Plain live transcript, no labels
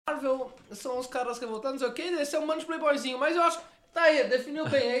Marvel são os caras revoltados, não sei o que, esse é um mano de playboyzinho, mas eu acho... Tá aí, definiu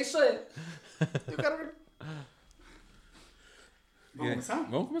bem, é isso aí. Eu quero... Vamos começar?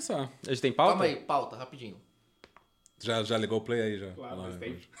 Vamos começar. A gente tem pauta? Calma aí, pauta, rapidinho. Já ligou o play aí, já? Claro, faz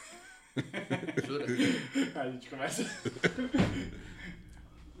tempo. Jura? A gente começa...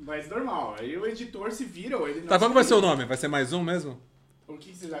 Mas normal, aí o editor se vira ou ele não... Tá, qual que vai ser o nome? Vai ser mais um mesmo? O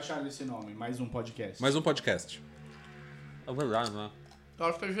que vocês acharam desse nome? Mais um podcast? Mais um podcast. É verdade, né? Eu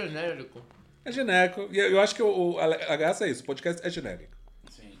acho que é genérico. É genérico. E eu acho que a graça é isso. O podcast é genérico.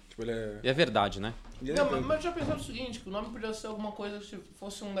 Sim. Tipo, ele é... E é verdade, né? Não, mas já pensaram o seguinte, que o nome podia ser alguma coisa que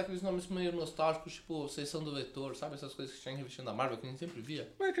fosse um daqueles nomes meio nostálgicos, tipo Sessão do Vetor, sabe? Essas coisas que tinha em revistinha da Marvel, que a gente sempre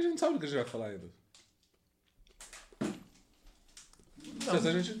via. Mas é que a gente não sabe do que a gente vai falar ainda. Não. Se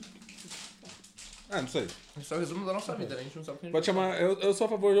a gente... Ah, não sei. A gente só resumo da nossa vida, né? A gente não sabe o que a gente Pode chamar... Eu sou a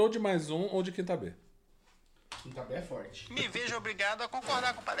favor ou de mais um ou de Quinta B. Quinta B é forte. Me vejo obrigado a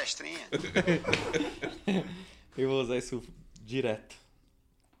concordar com palestrinha. Eu vou usar isso direto.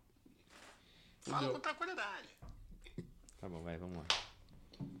 Fala com tranquilidade. Tá bom, vai, vamos lá.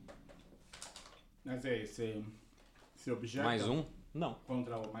 Mas é esse objeta Mais um? Não.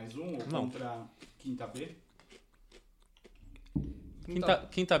 contra o mais um ou Não. contra Quinta B?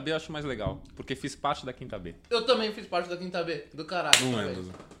 Quinta B eu acho mais legal, porque fiz parte da Quinta B. Eu também fiz parte da Quinta B, do caralho. Não também.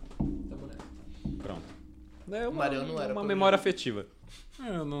 lembro. Tá bonito. Pronto. É uma, Mariano não era uma pra memória mim. afetiva.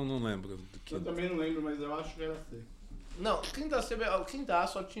 Eu não lembro do que... Eu também não lembro, mas eu acho que era C. Não, Quinta A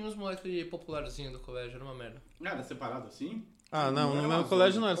só tinha os moleques popularzinhos do colégio, era uma merda. Era separado assim? Ah, não, no Não, meu não.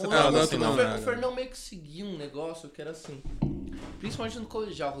 colégio não era não, separado não, assim, não, não. O Fernão meio que seguia um negócio que era assim. Principalmente no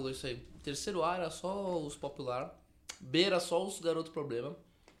colegial rolou isso aí. Terceiro A era só os popular. B era só os garotos problema.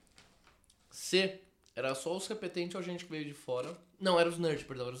 C era só os repetentes ou gente que veio de fora. Não, era os nerds,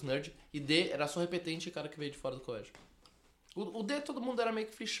 perdão, era os nerds. E D era só repetente e cara que veio de fora do colégio. O D todo mundo era meio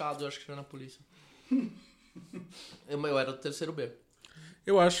que fichado, eu acho que era na polícia. Eu era do terceiro B.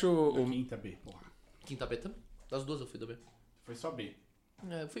 Eu acho... Quinta B, porra. Quinta B também? Das duas eu fui do B. Foi só B.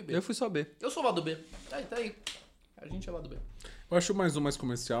 É, eu fui B. Eu fui só B. Eu sou lá do B. Tá aí. A gente é lá do B. Eu acho mais um mais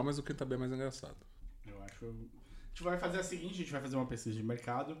comercial, mas o Quinta B é mais engraçado. Eu acho... A gente vai fazer a seguinte, a gente vai fazer uma pesquisa de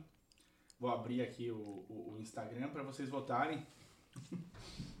mercado. Vou abrir aqui o Instagram pra vocês votarem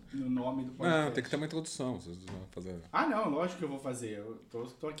no nome do podcast. Não, tem que ter uma introdução. Vocês vão fazer... Ah, não, lógico que eu vou fazer. Eu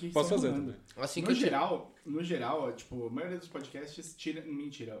tô aqui Posso fazer simulando. também. Assim No geral, tipo, a maioria dos podcasts tira...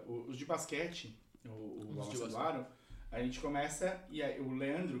 Mentira, os de basquete, o de Balança do basquete. Aro, a gente começa e aí, o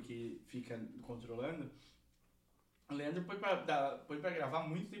Leandro, que fica controlando, o Leandro põe pra gravar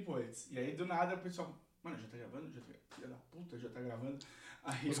muito tempo antes. E aí, do nada, o pessoal... Mano, já tá gravando? Filha da puta, já tá gravando.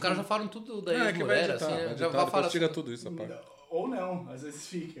 Aí, Os caras já falam tudo da É, que vai ex-mulher, editar, assim, vai né? editar, Já depois fala tira assim. tudo isso, a parte. ou não, às vezes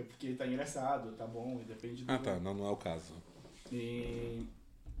fica, porque tá engraçado, tá bom, e depende do... Ah, tá. Não é o caso. E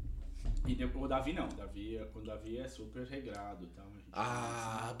o Davi não. O Davi é super regrado e tal.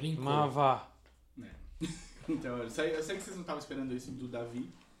 Ah, brincou. Mava. Então, eu sei que vocês não estavam esperando isso do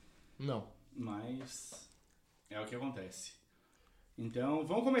Davi, Não. mas é o que acontece. Então,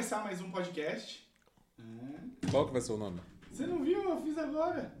 vamos começar mais um podcast. Qual que vai ser o nome? Você não viu? Eu fiz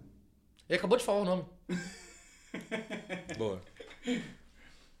agora. Ele acabou de falar o nome. Boa.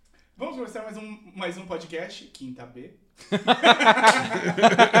 Vamos começar mais um podcast, Quinta B.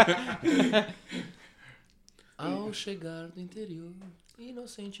 Ao chegar do interior,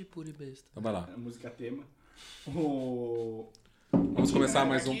 inocente, puro e besta. Então vai lá. A música tema. Vamos começar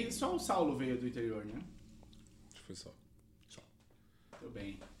mais um... Aqui, só o Saulo veio do interior, né? Acho que foi só. Tudo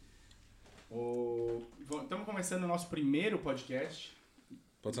bem. Estamos começando o nosso primeiro podcast.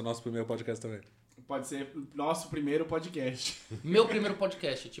 Pode ser nosso primeiro podcast também. Pode ser nosso primeiro podcast. Meu primeiro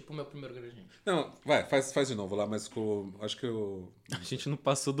podcast, tipo o meu primeiro gradinho. Não, vai, faz de novo lá, mas com... Acho que eu... A gente não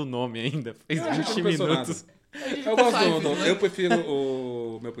passou do nome ainda. Fez Não, 20 não pensou minutos. Eu gosto do... Eu prefiro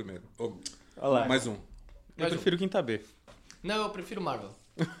o meu primeiro. Olha lá. Mais um. Eu Mais um. prefiro Quinta B. Não, eu prefiro Marvel.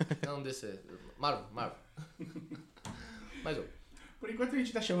 Não, DC. Marvel. Mais um. Por enquanto a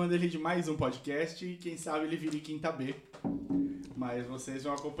gente tá chamando ele de mais um podcast e quem sabe ele vire Quinta B. Mas vocês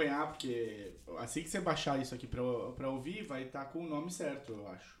vão acompanhar, porque assim que você baixar isso aqui pra ouvir, vai estar com o nome certo, eu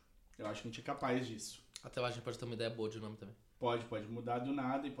acho. Eu acho que a gente é capaz disso. Até lá a gente pode ter uma ideia boa de nome também. Pode mudar do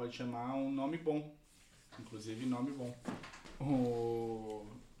nada e pode chamar um nome bom. Inclusive nome bom.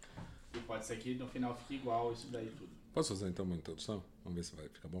 E pode ser que no final fique igual isso daí tudo. Posso fazer então uma introdução? Vamos ver se vai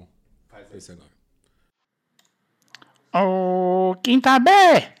ficar bom. Faz aí. Pensei agora. Ô, Quinta B!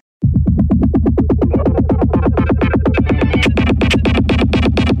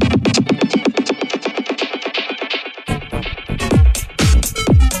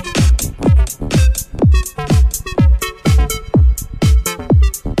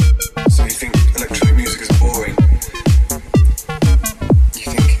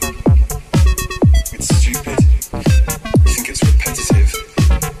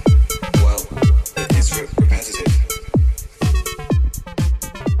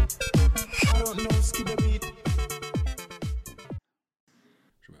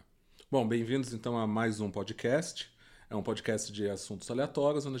 Bom, bem-vindos então a mais um podcast. É um podcast de assuntos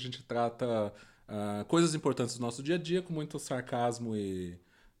aleatórios, onde a gente trata coisas importantes do nosso dia a dia com muito sarcasmo e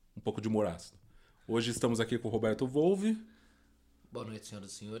um pouco de humor ácido. Hoje estamos aqui com o Roberto Volve. Boa noite,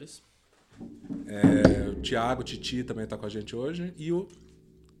 senhoras e senhores. O Thiago, Titi também está com a gente hoje. E o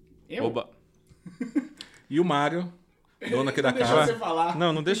Eu? Oba. E o Mário, dono aqui da Não deixou casa. você falar.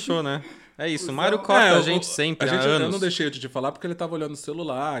 Não deixou, né? É isso, o Cusão. Mário corta a gente eu sempre, há anos. Eu não deixei o Titi falar porque ele estava olhando o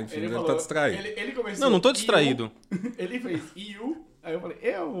celular, enfim, ele falou, tá distraído. Ele começou. Não tô "You", distraído. Ele fez "you", aí eu falei,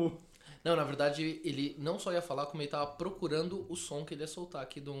 eu. Não, na verdade, ele não só ia falar, como ele tava procurando o som que ele ia soltar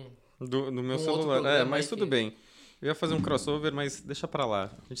aqui de um... Do meu outro celular. programa Mas aí tudo que- bem. Eu ia fazer um crossover, mas deixa pra lá.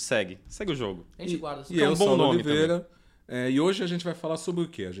 A gente segue. Segue o jogo. A gente guarda. E é um eu, bom Saulo nome Oliveira. E hoje a gente vai falar sobre o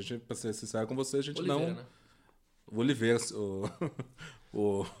quê? A gente, pra ser sincero com você, a gente Oliveira, não... né? O Oliveira,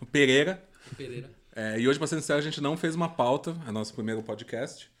 o Pereira. Pereira. E hoje, pra ser sincero, a gente não fez uma pauta. É nosso primeiro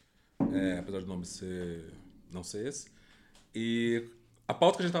podcast. Apesar do nome não ser esse. E a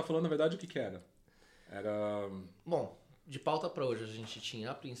pauta que a gente tava falando, na verdade, o que era? Era... Bom, de pauta pra hoje, a gente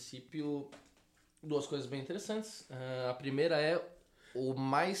tinha, a princípio, duas coisas bem interessantes. A primeira é o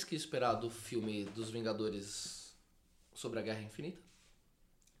mais que esperado filme dos Vingadores sobre a Guerra Infinita.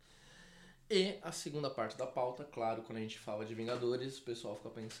 E a segunda parte da pauta, claro, quando a gente fala de Vingadores, o pessoal fica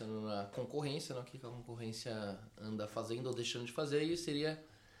pensando na concorrência, no que a concorrência anda fazendo ou deixando de fazer, e seria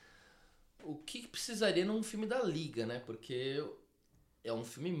o que precisaria num filme da Liga, né? Porque é um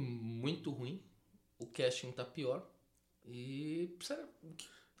filme muito ruim, o casting tá pior, e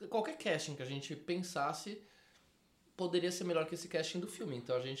qualquer casting que a gente pensasse poderia ser melhor que esse casting do filme.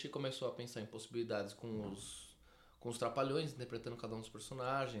 Então a gente começou a pensar em possibilidades com os trapalhões, interpretando cada um dos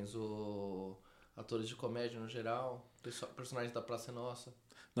personagens, atores de comédia no geral, personagens da Praça é Nossa.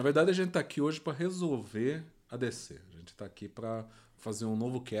 Na verdade, a gente tá aqui hoje pra resolver a DC. A gente tá aqui pra fazer um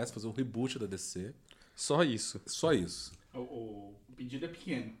novo cast, fazer um reboot da DC. Só isso. Só isso. O pedido é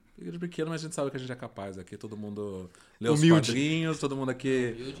pequeno. Fica de pequeno, mas a gente sabe que a gente é capaz aqui. Todo mundo lê os Humilde. quadrinhos, todo mundo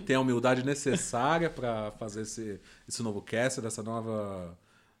aqui Humilde. tem a humildade necessária pra fazer esse novo cast, desse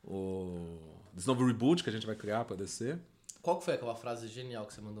novo reboot que a gente vai criar pra DC. Qual que foi aquela frase genial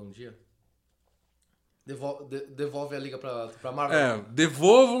que você mandou um dia? Devolve a liga pra Marvel.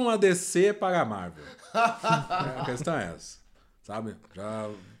 Devolvam a DC para a Marvel. A questão é essa. Sabe? Já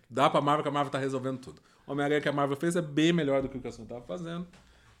dá pra Marvel, que a Marvel tá resolvendo tudo. O Homem-Aranha que a Marvel fez é bem melhor do que o que a Sony tava fazendo.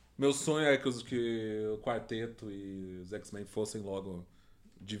 Meu sonho é que o Quarteto e os X-Men fossem logo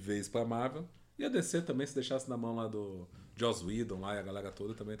de vez pra Marvel. E a DC também, se deixasse na mão lá do Joss Whedon lá e a galera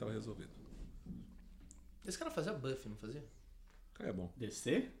toda, também tava resolvido. Esse cara fazia Buffy, não fazia? O cara é bom.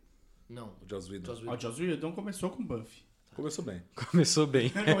 DC? Não. O Joss Whedon. Joss O Whedon. Joss Whedon começou com Buffy. Começou bem. Começou bem.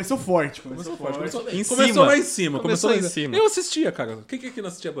 Começou forte. Começou forte. Em Começou cima. lá em cima. Começou lá em cima. Eu assistia, cara. Quem que aqui não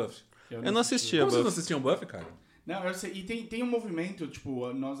assistia Buffy? Eu não assistia, Como vocês não Buffy. assistiam Buffy, cara? Não, eu sei. E tem um movimento,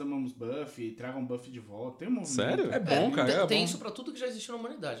 tipo, nós amamos Buffy, tragam Buffy de volta. Tem um movimento. Sério? É bom, cara. Tem é bom. isso pra tudo que já existiu na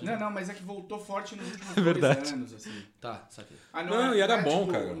humanidade. Né? Não, mas é que voltou forte nos últimos verdade. 2 anos, assim. Tá, saquei. Não, e era bom,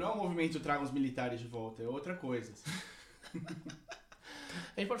 cara. Não é um movimento traga os militares de volta, é outra coisa. Assim.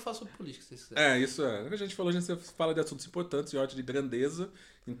 A gente pode falar sobre política, se vocês quiserem. Isso é. A gente falou, a gente fala de assuntos importantes e ordem de grandeza.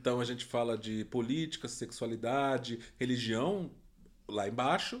 Então a gente fala de política, sexualidade, religião lá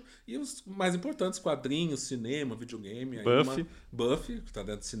embaixo. E os mais importantes, quadrinhos, cinema, videogame. aí Buffy. Buffy, que tá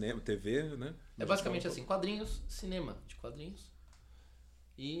dentro de cinema, TV, né? É basicamente assim, quadrinhos, cinema de quadrinhos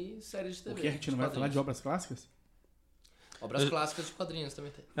e séries de O TV. que a gente não vai falar de quadrinhos. obras clássicas? Obras clássicas de quadrinhos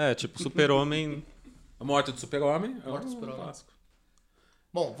também tem. Tipo, Super-Homem. A Morte do Super-Homem é Morte do um Super-Homem. clássico.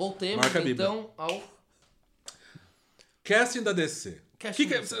 Bom, voltemos Marca a Bíblia. então ao... Casting da DC. Casting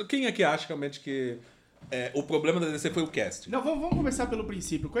da DC. Quem é que acha realmente que o problema da DC foi o casting? Não, vamos começar pelo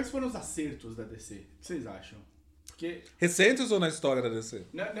princípio. Quais foram os acertos da DC? O que vocês acham? Porque Recentes ou na história da DC?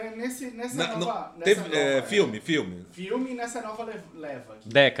 nessa nova... Filme. Filme nessa nova leva. Aqui.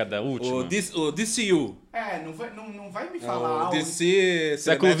 Década, última. O DCU. Não vai me falar O algo... DC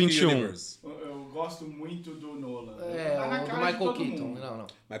Século Cinematic XXI. Universe. Eu gosto muito do Nolan. Tá o na do cara de Michael todo Keaton. mundo. Não.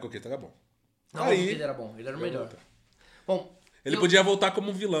 Michael Keaton era bom. Não, Aí- ele era bom, ele era o melhor. Bom, Ele eu- podia voltar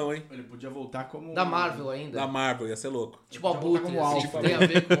como um vilão, hein? Ele podia voltar como... da Marvel ainda. Da Marvel, ia ser louco. Tipo Podia voltar Abutre, como assim, Alfred. tem a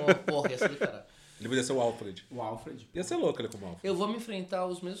ver com... Porra, ia ser do caralho. Ele podia ser o Alfred. O Alfred. Ia ser louco ele como Alfred. Eu vou me enfrentar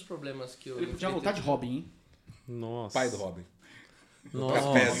os mesmos problemas que eu... Ele podia enfrentei. voltar de Robin, hein? Nossa. Pai do Robin. Nossa.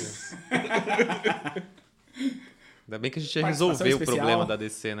 Trapézio. Ainda bem que a gente ia Participação resolver o especial. problema da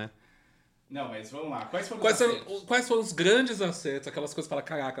DC, né? Não, mas vamos lá. Quais foram Quais os acertos? foram os grandes acertos? Aquelas coisas que fala,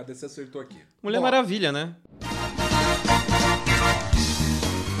 caraca, a DC acertou aqui. Mulher Bom. Maravilha, né?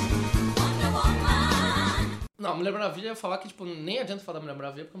 Não, a Mulher Maravilha ia falar que, tipo, nem adianta falar da Mulher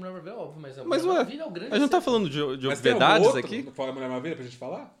Maravilha, porque a Mulher Maravilha é óbvio, mas a Mas, Mulher ué, Maravilha é o grande a gente não tá acerto. falando de Mas tem algum obviedades outro aqui? fora a Mulher Maravilha pra gente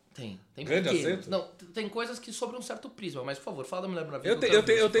falar? Tem Grande pequenos. acerto? Não, tem coisas que sobre um certo prisma, mas, por favor, fala da Mulher Maravilha.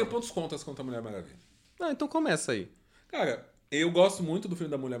 Eu tenho pontos contras contra a Mulher Maravilha. Ah, então começa aí. Cara, eu gosto muito do filme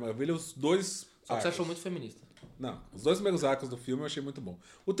da Mulher Maravilha, os dois Só que você arcos. achou muito feminista. Não, os dois primeiros arcos do filme eu achei muito bom.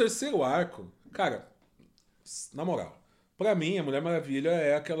 O terceiro arco, cara, na moral, pra mim a Mulher Maravilha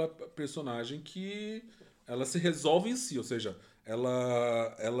é aquela personagem que ela se resolve em si, ou seja,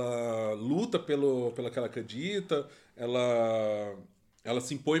 ela luta pelo que ela acredita, ela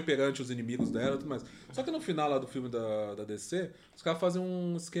se impõe perante os inimigos dela e tudo mais. Só que no final lá do filme da DC, os caras fazem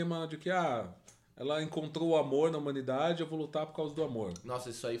um esquema de que, ela encontrou o amor na humanidade, eu vou lutar por causa do amor. Nossa,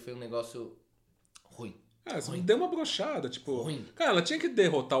 isso aí foi um negócio ruim. Isso deu uma brochada, tipo... Ruim. Cara, ela tinha que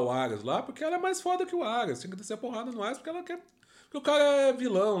derrotar o Ares lá, porque ela é mais foda que o Ares. Tinha que descer a porrada no Ares, porque ela quer... Porque o cara é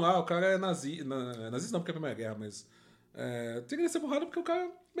vilão lá, o cara é nazista não, porque é a Primeira Guerra, mas... tinha que descer a porrada porque o cara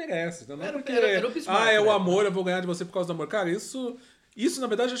merece. Não é porque... Era o Bismarck, é o né? amor, eu vou ganhar de você por causa do amor. Cara, isso, na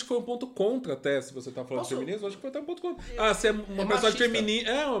verdade, acho que foi um ponto contra até, se você tá falando de feminismo, acho que foi até um ponto contra. Se é uma personagem machista.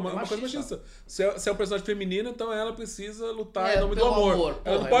 feminina... uma coisa machista. machista. Se é um personagem feminino, então ela precisa lutar em nome do pelo amor.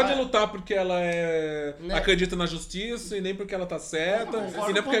 Ela não porra, pode lutar porque ela Né? acredita na justiça e nem porque ela tá certa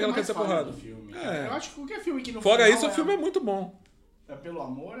e nem porque ela quer ser porrada. Eu acho que qualquer filme que não Fora isso, o filme é muito bom. É pelo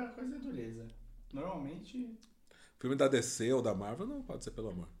amor, a coisa é dureza. Normalmente... Filme da DC ou da Marvel não pode ser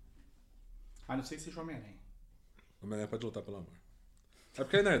pelo amor. A não ser que seja o Homem-Aranha. O Homem-Aranha pode lutar pelo amor. É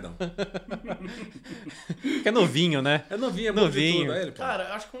porque é nerdão. Que é novinho, né? É novinho, é Novinho. tudo. Aí ele, Cara,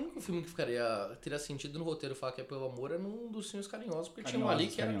 eu acho que o único filme que teria sentido no roteiro falar que é pelo amor é num dos Sonhos Carinhosos, porque tinha um ali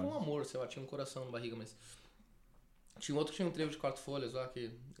que era com amor, sei lá, tinha um coração na barriga, mas... Tinha outro que tinha um trevo de 4 folhas lá, que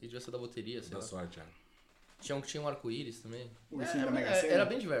ele devia ser da loteria, sei da lá. sorte, Tinha um que tinha um arco-íris também. O ursinho da Mega Sena? Era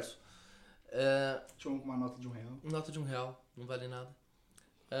bem diverso. Tinha um com uma nota de R$1. Nota de R$1, não vale nada.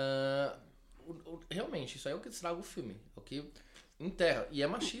 Realmente, isso aí é o que estraga o filme. É o que enterra. E é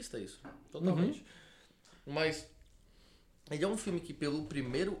machista isso. Totalmente. Mas ele é um filme que pelo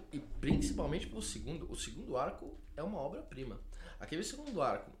primeiro e principalmente pelo segundo, o segundo arco é uma obra-prima. Aquele segundo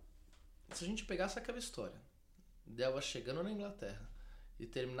arco, se a gente pegasse aquela história dela chegando na Inglaterra e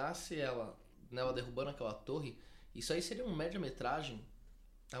terminasse nela derrubando aquela torre, isso aí seria um média-metragem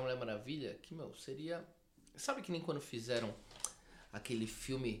da Mulher Maravilha que, seria... Sabe que nem quando fizeram aquele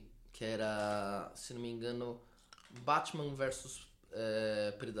filme que era, se não me engano, Batman vs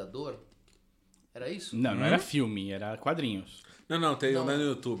Predador? Era isso? Não era filme, era quadrinhos. Não, tem no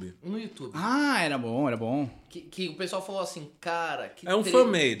YouTube. No YouTube. Era bom. Que o pessoal falou assim, cara... Que É um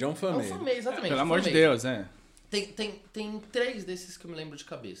fan-made, é um fan-made. É um fan-made, exatamente. Pelo amor de fan-made. Deus, né? Tem 3 desses que eu me lembro de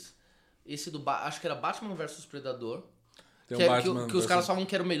cabeça. Esse acho que era Batman vs Predador. Tem Que, um que Batman os versus- caras falavam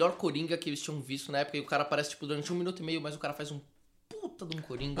que era o melhor Coringa que eles tinham visto na época. E o cara aparece tipo durante 1 minuto e meio, mas o cara faz um puta de um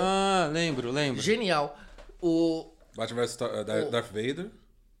Coringa. Ah, lembro. Genial. Batman vs Darth Vader.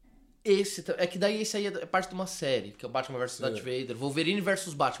 É que daí esse aí é parte de uma série, que é o Batman vs Darth Vader. Wolverine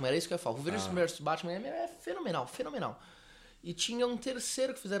vs Batman, era isso que eu ia falar. Wolverine vs Batman é fenomenal. E tinha um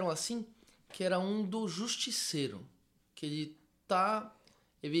terceiro que fizeram assim, que era um do Justiceiro. Que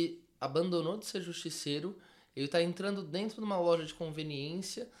ele abandonou de ser justiceiro, ele tá entrando dentro de uma loja de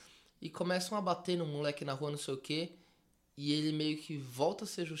conveniência e começam a bater no moleque na rua, não sei o quê, e ele meio que volta a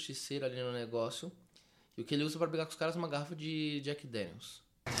ser justiceiro ali no negócio, e o que ele usa pra brigar com os caras é uma garrafa de Jack Daniels.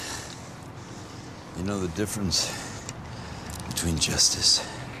 You know the difference between justice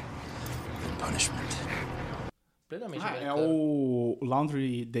and punishment. Plenamente É americano. o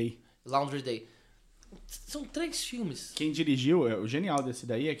Laundry Day. Laundry Day. São 3 filmes. Quem dirigiu, o genial desse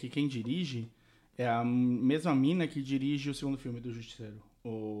daí é que quem dirige é a mesma mina que dirige o segundo filme do Justiceiro,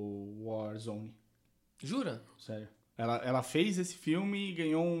 o Warzone. Jura? Sério. Ela fez esse filme e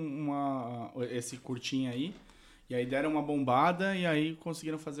ganhou esse curtinho aí. E aí deram uma bombada e aí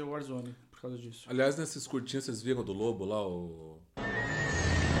conseguiram fazer o Warzone por causa disso. Aliás, nesses curtinhos, vocês viram do Lobo lá, o...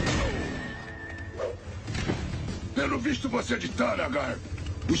 Pelo visto você é de Tanagar,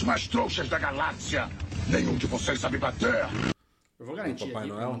 os mais trouxas da galáxia. Nenhum de vocês sabe bater. Eu vou garantir Papai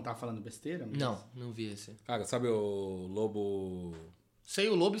aqui, pra Noel? não tá falando besteira. Mas... Não vi esse. Cara, sabe o Lobo... Sei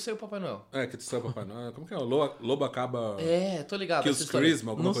o Lobo e sei o Papai Noel. Que tu sabe o Papai Noel. Como que é? O Lobo acaba... Tô ligado. Kills essa história. Christmas,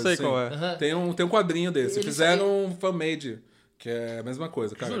 alguma Não coisa sei assim. qual é. Aham. Tem um quadrinho desse. Ele Fizeram um fan-made, que é a mesma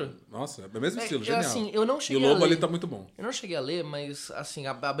coisa, cara. Jura? Nossa, é o mesmo estilo, genial. Assim, eu não E o cheguei a Lobo ler. ali tá muito bom. Eu não cheguei a ler, mas assim,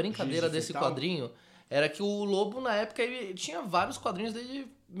 a brincadeira Giz de desse fetal? quadrinho era que o Lobo, na época, ele tinha vários quadrinhos dele,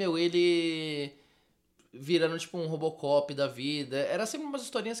 ele virando tipo um Robocop da vida. Era sempre umas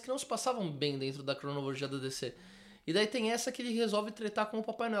historinhas que não se passavam bem dentro da cronologia da DC. E daí tem essa que ele resolve tretar com o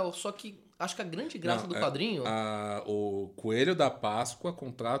Papai Noel. Só que acho que a grande graça do quadrinho... O Coelho da Páscoa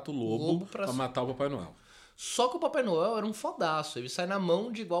contrata o lobo pra matar o Papai Noel. Só que o Papai Noel era um fodaço. Ele sai na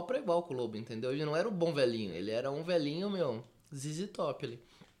mão de igual pra igual com o lobo, entendeu? Ele não era o bom velhinho. Ele era um velhinho, ZZ Top ali.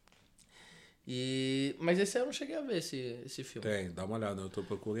 Mas esse aí eu não cheguei a ver, esse filme. Tem, dá uma olhada. Eu tô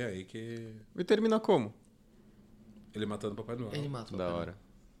procurando aí que... E termina como? Ele matando o Papai Noel. Ele mata o Da Papai hora.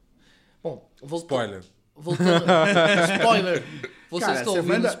 Noel. Bom, Spoiler. Voltando... Spoiler! Vocês estão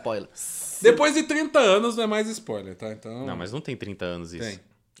ouvindo spoiler. Depois de 30 anos não é mais spoiler, tá? Então... Não, mas não tem 30 anos isso. Tem.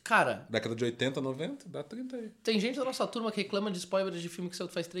 Cara... Década de 80, 90, dá 30 aí. Tem gente da nossa turma que reclama de spoiler de filme que saiu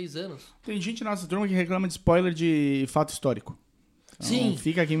faz 3 anos. Tem gente na nossa turma que reclama de spoiler de fato histórico. Então, Sim.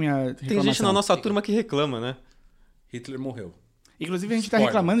 Fica aqui minha reclamação. Tem gente na nossa turma que reclama, né? Hitler morreu. Inclusive a gente tá Spoiler.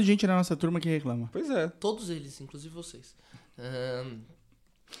 reclamando de gente na nossa turma que reclama. Pois é. Todos eles, inclusive vocês.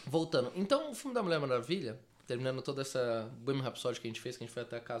 Voltando. Então, o filme da Mulher Maravilha, terminando toda essa Bohemian Rhapsody que a gente fez, que a gente foi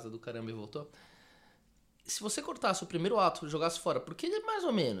até a casa do caramba e voltou. Se você cortasse o primeiro ato e jogasse fora, porque ele é mais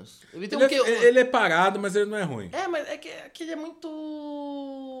ou menos. Ele é parado, mas ele não é ruim. Mas é que ele é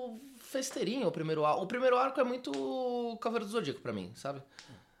muito festeirinho, o primeiro arco. O primeiro arco é muito Cavaleiro do Zodíaco pra mim, sabe?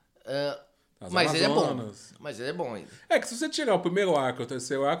 Mas ele é bom. Mas ele é bom ainda. É que se você tirar o primeiro arco e o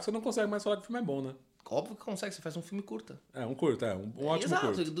terceiro arco, você não consegue mais falar que o filme é bom, né? Óbvio que consegue, você faz um filme curta. Um curto, um ótimo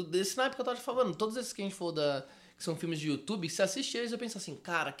curto. Exato, desse naipe que eu tava te falando. Todos esses que a gente falou que são filmes de YouTube, se assiste eles, eu penso assim,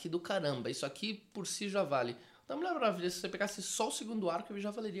 cara, que do caramba, isso aqui por si já vale. Da Mulher Maravilha, se você pegasse só o segundo arco, ele já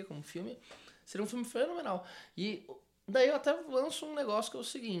valeria como filme. Seria um filme fenomenal. E daí eu até lanço um negócio que é o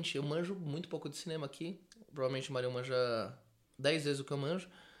seguinte, eu manjo muito pouco de cinema aqui, provavelmente o Mario manja 10 vezes o que eu manjo,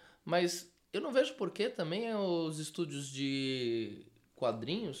 mas eu não vejo por que também os estúdios de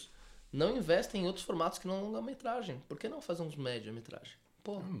quadrinhos não investem em outros formatos que não longa-metragem. Por que não fazer uns média-metragem?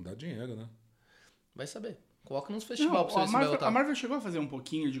 Porra. Não dá dinheiro, né? Vai saber. Coloca nos festivais pra você ver se vai voltar. A Marvel chegou a fazer um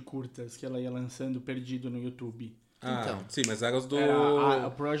pouquinho de curtas que ela ia lançando perdido no YouTube. Então. Sim, mas era os do... Era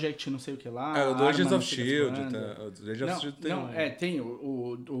a Project não sei o que lá. Era o do Agents of S.H.I.E.L.D. tem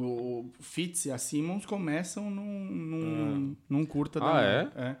o Fitz e a Simmons começam num curta da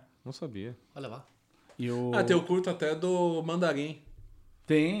Marvel. É? Não sabia. Olha lá. tem o curto até do Mandarim.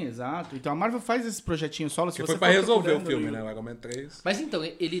 Tem, exato. Então a Marvel faz esses projetinhos solo. Que foi pra resolver o filme, né? O Iron Man 3. Mas então,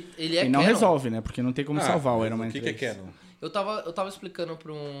 ele é e não canon. Resolve, né? Porque não tem como salvar o Iron Man 3. O que é canon? Eu tava explicando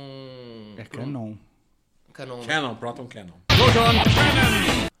pra um... É canon. Canon, Proton Canon.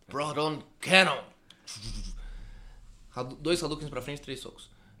 Proton Canon. 2 Hadoukens pra frente, 3 socos.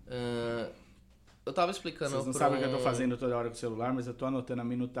 Eu tava explicando... Vocês não sabem o que eu tô fazendo toda hora com o celular, mas eu tô anotando a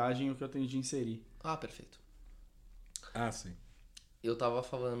minutagem e o que eu tenho de inserir. Ah, perfeito. Sim. Eu tava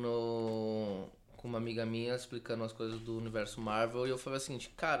falando com uma amiga minha, explicando as coisas do universo Marvel, e eu falei assim,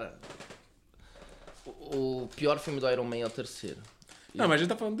 cara, o pior filme do Iron Man é o terceiro. Não, mas a gente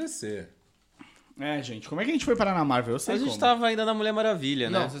tá falando DC. Gente, como é que a gente foi parar na Marvel? Eu sei A gente como. tava ainda na Mulher Maravilha,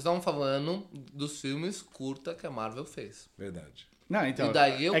 né? Não, vocês estavam falando dos filmes curta que a Marvel fez. Verdade. Não, então. E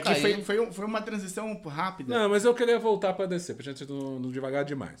daí eu caí... que foi uma transição rápida. Não, mas eu queria voltar pra DC, pra gente não devagar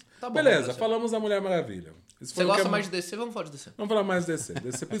demais. Tá bom, beleza, vamos falamos da Mulher Maravilha. Você gosta mais de DC? Vamos falar de DC. Vamos falar mais de DC.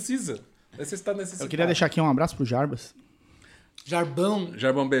 DC precisa. DC está necessitado. Eu queria deixar aqui um abraço pro Jarbas.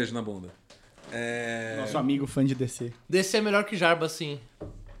 Jarbão, beijo na bunda. Nosso amigo fã de DC. DC é melhor que Jarba, sim.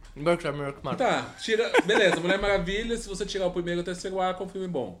 Melhor que Marvel. Tá, beleza, Mulher Maravilha, se você tirar o primeiro e o terceiro arco, é um filme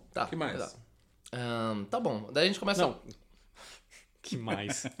bom. Tá. O que mais? Tá bom. Daí a gente começa... Não. Que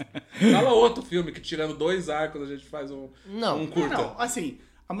mais? Fala outro filme que tirando 2 arcos a gente faz um curta. Não, assim,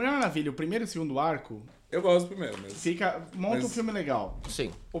 a Mulher Maravilha, o primeiro e o segundo arco... Eu gosto do primeiro mesmo. Monta um filme legal.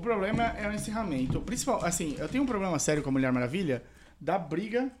 Sim. O problema é o encerramento. O principal, assim, eu tenho um problema sério com a Mulher Maravilha da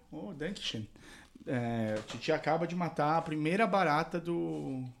briga... Dankeschön. Titi acaba de matar a primeira barata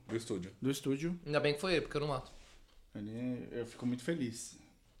do estúdio. Ainda bem que foi ele, porque eu não mato. Eu fico muito feliz.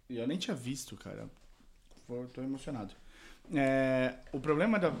 E eu nem tinha visto, cara. Tô emocionado. O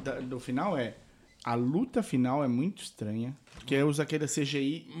problema do final a luta final é muito estranha. Porque usa aquele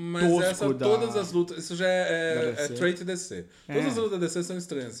CGI tosco todas as lutas... Isso já é trait DC. Todas as lutas da DC são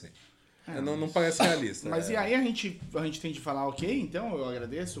estranhas, assim. Não parece realista. Mas e aí a gente tem de falar, ok, então eu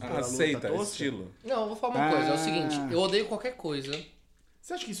agradeço pela aceita, luta tosca. estilo. Não, eu vou falar uma coisa. É o seguinte, eu odeio qualquer coisa.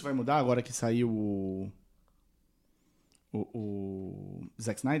 Você acha que isso vai mudar agora que saiu o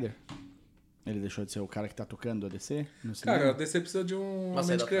Zack Snyder? Ele deixou de ser o cara que tá tocando a DC? Cara, a DC precisa de uma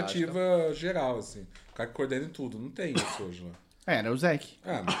mente criativa geral, assim. O cara que coordena em tudo. Não tem isso hoje lá. Era o Zack.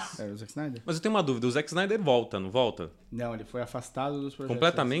 Mas... Era o Zack Snyder. Mas eu tenho uma dúvida. O Zack Snyder volta, não volta? Não, ele foi afastado dos projetos.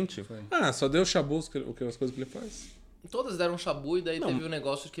 Completamente? Foi. Só deu chabus as coisas que ele faz. Todas deram chabu e daí teve um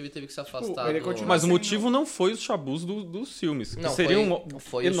negócio que ele teve que se afastar. ele continua Mas o sendo- motivo não foi os chabus dos filmes. Que Não, seriam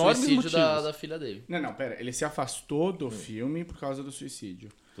foi o enormes suicídio motivos. da filha dele. Não, pera. Ele se afastou do filme por causa do suicídio.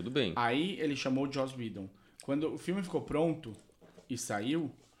 Tudo bem. Aí ele chamou o Joss Whedon. Quando o filme ficou pronto e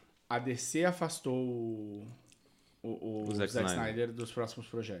saiu, a DC afastou o Zack Snyder dos próximos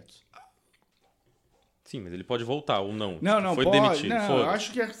projetos. Sim, mas ele pode voltar ou não. Não, Foi pode. demitido. Não, Foda-se. eu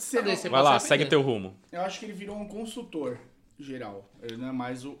acho que A DC Vai lá, pode se segue arrepender. teu rumo. eu acho que ele virou um consultor geral. Ele não é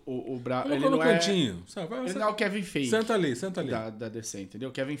mais o Colocou ele no não é, cantinho. Sabe? Vai, ele não é o Kevin Feige Senta ali. da DC, entendeu?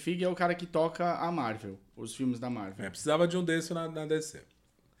 O Kevin Feige é o cara que toca a Marvel, os filmes da Marvel. Precisava de um desse na DC.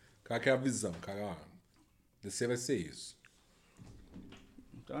 O cara quer a visão. Cara, ó, DC vai ser isso.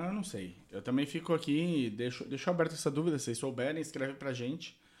 Então eu não sei. Eu também fico aqui, deixo aberto essa dúvida. Se vocês souberem, escreve pra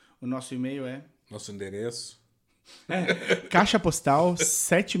gente. O nosso e-mail é Nosso endereço. Caixa Postal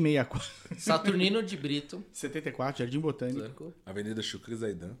 764 Saturnino de Brito. 74, Jardim Botânico. Branco. Avenida Chucri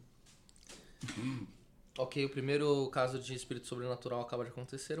Zaidan. Ok, o primeiro caso de espírito sobrenatural acaba de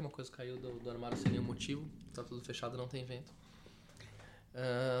acontecer. Uma coisa caiu do armário sem nenhum motivo. Tá tudo fechado, não tem vento.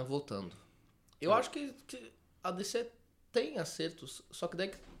 Voltando. Eu acho que a DC tem acertos, só que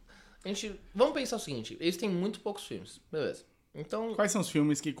daí vamos pensar o seguinte, eles têm muito poucos filmes, beleza. Então, Quais são os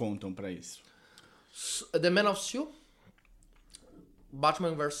filmes que contam pra isso? The Man of Steel,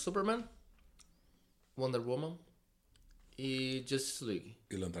 Batman vs Superman, Wonder Woman e Justice League.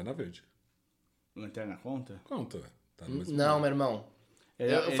 E Lanterna Verde. Lanterna conta? Conta, velho. Tá no mesmo Não, meu irmão.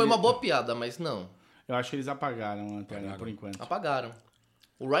 Ele- Foi uma boa piada, mas não. Eu acho que eles apagaram a Lanterna Apagaram. por enquanto. Apagaram.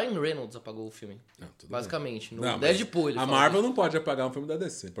 O Ryan Reynolds apagou o filme. Não, tudo Basicamente. No Não, mas Deadpool ele a fala Marvel disso. não pode apagar um filme da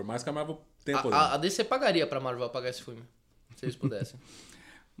DC, por mais que a Marvel tenha poder. A DC pagaria pra Marvel apagar esse filme. Se eles pudessem.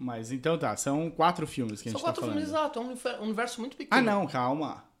 Mas então tá, são 4 filmes que a São gente tá 4 falando. filmes, exato. É um universo muito pequeno. Ah, não,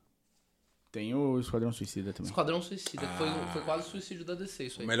 calma. Tem o Esquadrão Suicida também. Esquadrão Suicida, que foi quase o suicídio da DC,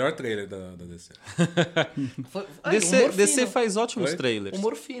 isso O aí. melhor trailer da DC. DC faz ótimos Oi? trailers.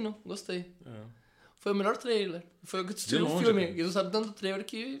 Humor fino, gostei. Foi o melhor trailer. Foi o que destruiu o longe, filme. cara. Eles usaram tanto trailer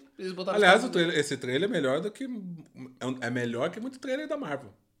que eles botaram... Aliás, os esse trailer é melhor do que. É melhor que muito trailer da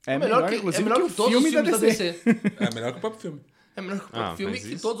Marvel. É melhor que, inclusive, é melhor que que o todos filme os da filmes da DC. DC. É melhor que o próprio filme. É melhor que o Ah, filme mas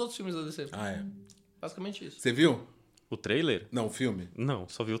que isso- todos os outros filmes da DC. Ah, é. Basicamente isso. Você viu? O trailer? Não, o filme. Não,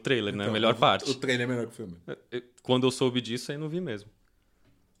 só vi o trailer, né? Então, A melhor parte. O trailer é melhor que o filme. Quando eu soube disso, aí não vi mesmo.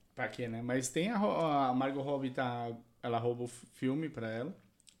 Pra quê, né? Mas tem a Margot Robbie, ela rouba o filme pra ela.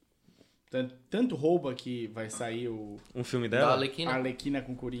 Tanto rouba que vai sair Um filme Da dela? a Arlequina. Arlequina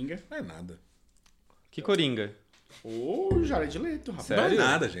com Coringa. Não é nada. Que Coringa? Ô, Jared Leto, rapaz. Sério? Não é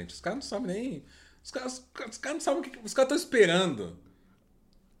nada, gente. Os caras não sabem nem. Os caras não sabem o que. Os caras estão esperando.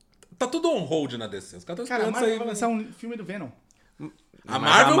 Tá tudo on hold na DC. Os caras estão Cara, a esperando Marvel sair. vai lançar um filme do Venom. A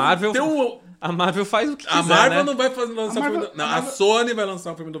Mas Marvel, tem um. A Marvel faz o que A quiser, Marvel né? não vai lançar A um filme Marvel- do... Não, a a Marvel- Sony vai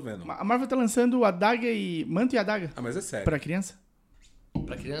lançar um filme do Venom. A Marvel tá lançando a Daga e... Manto e a Daga. Ah, mas é sério. Pra criança.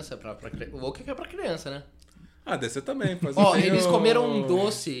 Pra criança, o que é pra criança, né? Ah, DC também. Faz Ó, assim, eles ó. comeram um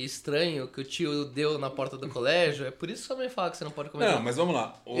doce estranho que o tio deu na porta do colégio. É por isso que sua mãe fala que você não pode comer. Não, mas vamos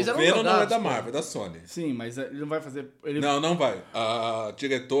lá. O Eles eram Venom não é drogados, da pô. Marvel, é da Sony. Sim, mas ele não vai fazer... Ele... Não vai. A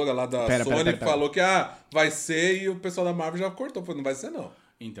diretora lá da Pera, Sony pera. falou que vai ser e o pessoal da Marvel já cortou. Falou, não vai ser não.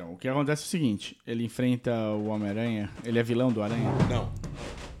 Então, o que acontece é o seguinte. Ele enfrenta o Homem-Aranha. Ele é vilão do Aranha? Não.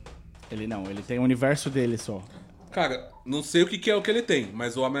 Ele não. Ele tem o universo dele só. Cara, não sei o que é o que ele tem,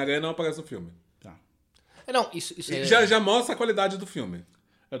 mas o Homem-Aranha não aparece no filme. Tá. Não, isso é... Já mostra a qualidade do filme.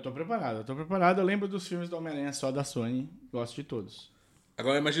 Eu tô preparado. Eu lembro dos filmes do Homem-Aranha só da Sony. Gosto de todos.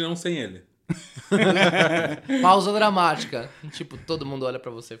 Agora imagina um sem ele. Pausa dramática. Tipo, todo mundo olha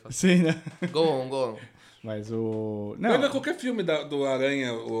pra você e fala, Sim, né? go on, go on. Mas o... Não, Pega qualquer filme do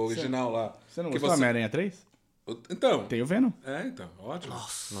Aranha, o original lá. você não que gostou do Homem-Aranha 3? Então. Tem o Venom. Então, ótimo.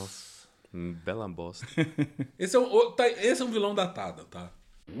 Nossa. Bela bosta. Esse é um vilão datado, tá?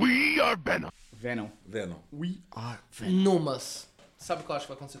 We are Venom. Venom. Venom. We are Venom. Numas. Sabe o que eu acho que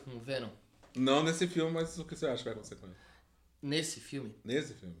vai acontecer com o Venom? Não nesse filme, mas o que você acha que vai acontecer com ele? Nesse filme?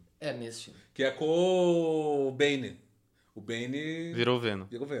 Nesse filme. É, nesse filme. Que é com o Bane. O Bane Virou Venom.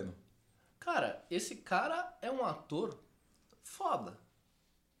 virou Venom. Cara, esse cara é um ator foda.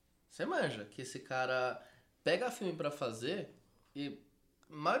 Você manja que esse cara pega filme pra fazer e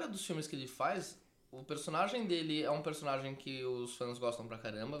a maioria dos filmes que ele faz, o personagem dele é um personagem que os fãs gostam pra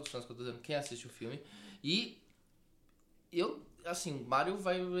caramba, os fãs que eu tô dizendo, quem assiste o filme. E eu, assim, Mário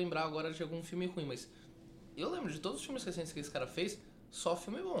vai lembrar agora de algum filme ruim, mas eu lembro de todos os filmes recentes que esse cara fez, só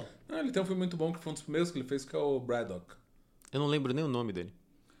filme bom. Ele tem um filme muito bom, que foi um dos primeiros que ele fez, que é o Braddock. Eu não lembro nem o nome dele.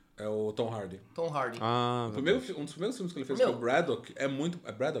 É o Tom Hardy. Tom Hardy. Ah, Um dos primeiros filmes que ele fez, Meu. que é o Braddock, é muito...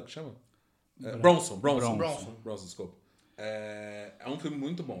 É Braddock que chama? Bronson, desculpa. É um filme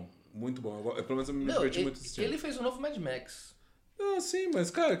muito bom. Muito bom. Pelo menos eu me diverti muito assistindo. Ele fez o novo Mad Max. Ah, sim,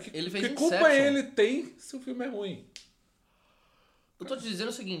 mas, cara, Ele fez que culpa Inception. ele tem se o filme é ruim? Eu tô te dizendo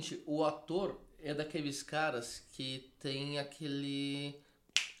o seguinte, o ator é daqueles caras que tem aquele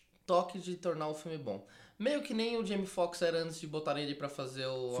toque de tornar o filme bom. Meio que nem o Jamie Foxx era antes de botarem ele pra fazer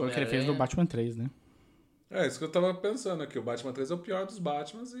o Foi o que ele fez no Batman 3, né? É, isso que eu tava pensando aqui. O Batman 3 é o pior dos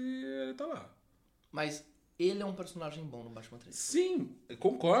Batmans e ele tá lá. Mas ele é um personagem bom no Batman 3. Sim,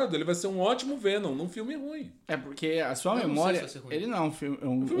 concordo. Ele vai ser um ótimo Venom num filme ruim. É porque a sua Eu não sei memória... se vai ser ruim. Ele não é um filme...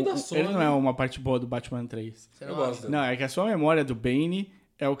 filme da Sony. Ele não é uma parte boa do Batman 3. Você Eu não gosto acha? dele. Não, é que a sua memória do Bane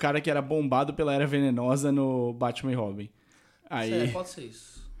é o cara que era bombado pela Era Venenosa no Batman e Robin. Aí... Pode ser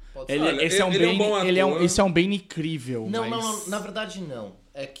isso. Olha, esse é um ele é um Bane, bom ele é um, ator. esse é um Bane incrível. Não, mas... não, na verdade não.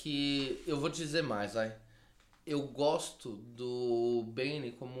 É que eu vou te dizer mais, vai. Eu gosto do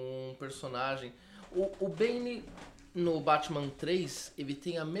Bane como um personagem. O Bane no Batman 3, ele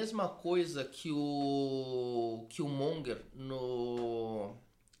tem a mesma coisa que o Monger no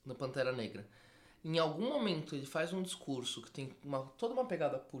Pantera Negra. Em algum momento ele faz um discurso que tem toda uma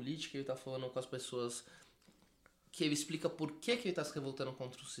pegada política, ele tá falando com as pessoas, que ele explica por que ele tá se revoltando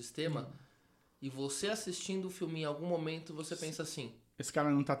contra o sistema. E você assistindo o filme em algum momento, você pensa assim, Esse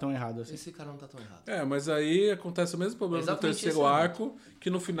cara não tá tão errado assim. esse cara não tá tão errado. É, mas aí acontece o mesmo problema no Exatamente terceiro esse arco, que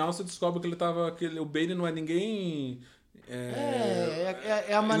no final você descobre que ele tava. Que o Bane não é ninguém. É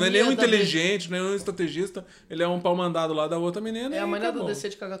a Ele mania não é nenhum da inteligente, nenhum estrategista, ele é um pau mandado lá da outra menina. É e a mania da acabou. DC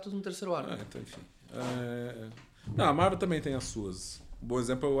de cagar tudo no terceiro arco. Então, enfim. Não, a Marvel também tem as suas. Um bom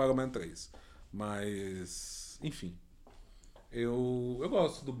exemplo é o Iron Man 3. Mas, enfim. Eu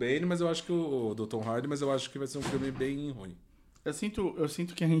gosto do Bane, mas eu acho que do Tom Hardy, mas eu acho que vai ser um filme bem ruim. Eu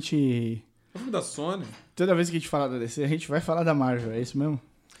sinto que a gente... O filme da Sony, Toda vez que a gente fala da DC, a gente vai falar da Marvel, é isso mesmo?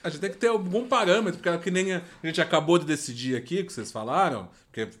 a gente tem que ter algum parâmetro, porque que nem a gente acabou de decidir aqui, que vocês falaram,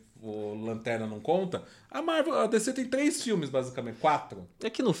 porque o Lanterna não conta. A DC tem 3 filmes, basicamente, 4. É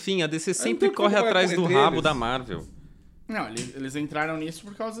que no fim a DC não sempre tem corre como atrás do entre rabo eles. da Marvel. Não, eles entraram nisso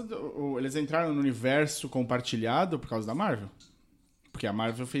por causa do... Eles entraram no universo compartilhado por causa da Marvel. Porque a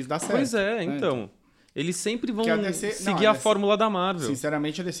Marvel fez dar certo. Pois é, né? então. Eles sempre vão Que a DC seguir não, a a DC fórmula da Marvel.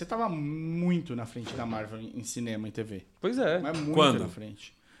 Sinceramente, a DC tava muito na frente da Marvel em cinema e TV. Pois é. Mas muito Quando? na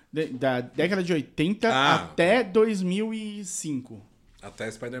frente. Da década de 80 Ah. até 2005. Até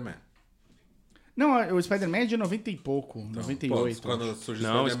Spider-Man. Não, o Spider-Man é de 90 e pouco. 98. Pô, quando surgiu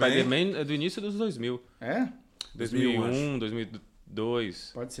Não, o Spider-Man... Spider-Man é do início dos 2000. É? 2001,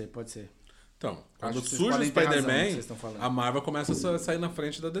 2002. Pode ser. Então, quando Acho que vocês surge o podem ter razão no que Spider-Man, vocês estão falando. a Marvel começa a sair na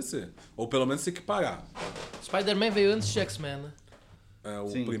frente da DC. Ou pelo menos se equiparar. Spider-Man veio antes de X-Men, né? O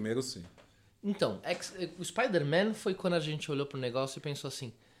Sim. primeiro, sim. Então, o Spider-Man foi quando a gente olhou pro negócio e pensou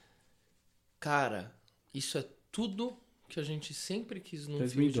assim, cara, isso é tudo que a gente sempre quis num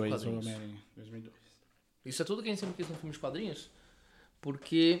filme de 2002, o quadrinhos. Homem-Aranha. 2002. Isso é tudo que a gente sempre quis num filme de quadrinhos?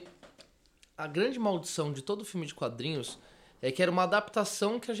 Porque a grande maldição de todo filme de quadrinhos é que era uma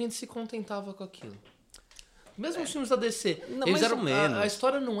adaptação que a gente se contentava com aquilo. Mesmo os filmes da DC, Não, eles mais eram, ou menos. a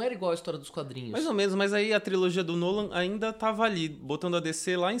história não era igual à história dos quadrinhos. Mais ou menos, mas aí a trilogia do Nolan ainda tava ali, botando a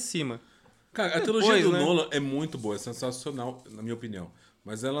DC lá em cima. Cara, a Depois, trilogia do né? Nolan é muito boa, é sensacional, na minha opinião.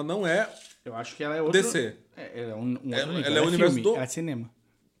 Mas ela não é Eu acho que ela é outro... DC. Ela é um outro Ela nível. é o universo filme, do- é cinema.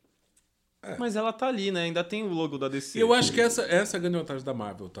 Mas ela tá ali, né? Ainda tem o logo da DC. E eu acho que essa é a grande vantagem da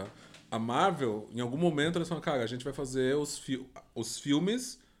Marvel, tá? A Marvel, em algum momento, eles falam, cara, a gente vai fazer os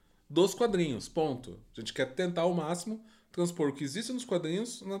filmes dos quadrinhos, ponto. A gente quer tentar ao máximo transpor o que existe nos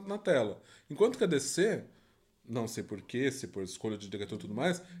quadrinhos na tela. Enquanto que a DC, não sei porquê, se por escolha de diretor e tudo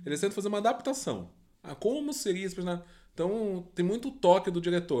mais, eles tentam fazer uma adaptação. Como seria esse personagem? Então, tem muito toque do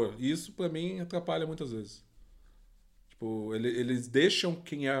diretor. E isso, pra mim, atrapalha muitas vezes. Tipo, eles deixam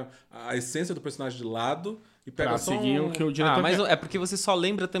quem é a essência do personagem de lado e pegam Pra só seguir o que o diretor mas quer. é porque você só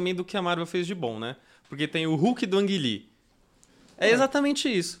lembra também do que a Marvel fez de bom, né? Porque tem o Hulk do Ang Lee. É exatamente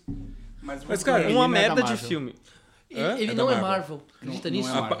isso. Mas, cara, ele Uma não é da merda de Marvel. filme. Ele É não da é Marvel. Marvel. Acredita Não nisso?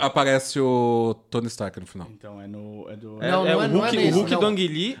 é Marvel. Aparece o Tony Stark no final. Então, é do... Não, é não o é- não é Hulk, nesse, o Hulk não. do Ang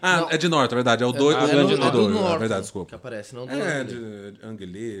Lee. Ah, Não. é de Norton, é verdade. É o 2. é É do Norton verdade, que desculpa. aparece, não do É, Ang Lee. de Ang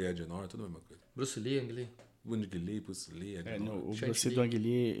Lee, é de Norton, tudo a mesma coisa. Bruce Lee, Ang Lee. Ang Lee, Bruce Lee, é de Norton. O Shang-Chi. Bruce do Ang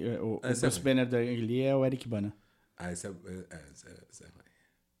Lee, o Esse é Bruce ruim. Banner do Ang Lee é o Eric Bana. Ah, esse é ruim.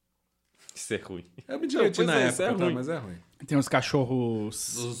 Isso é ruim. Eu me diverti Não, na pois é, época, isso é tá? ruim. Mas é ruim. Tem os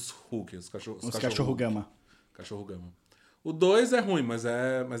cachorros... Os Hulk, os Os cachorro gama. Cachorro Gama. O 2 é ruim, mas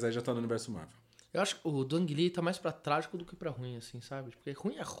aí já tá no universo Marvel. Eu acho que o do Ang Lee tá mais pra trágico do que pra ruim, assim, sabe? Porque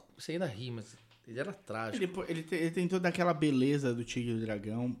ruim é ruim, você ainda ri, mas... Ele era trágico. Ele tentou dar aquela beleza do Tigre e do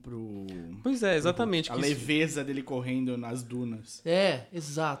Dragão pro... Pois é, exatamente. A que isso- leveza dele correndo nas dunas. É,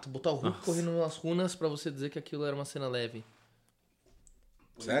 exato. Botar o Hulk correndo nas runas pra você dizer que aquilo era uma cena leve.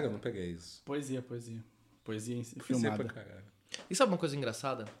 Sério? Eu não peguei isso. Poesia. Poesia Filmada. filmada. Pra caralho. E sabe uma coisa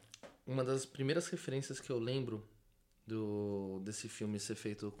engraçada? Uma das primeiras referências que eu lembro desse filme ser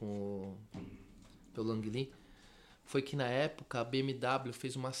feito pelo Ang Lee foi que na época a BMW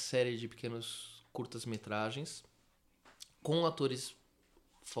fez uma série de pequenos curtas-metragens com atores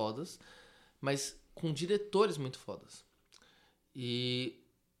fodas, mas com diretores muito fodas. E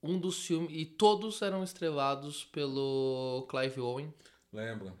um dos filmes... E todos eram estrelados pelo Clive Owen.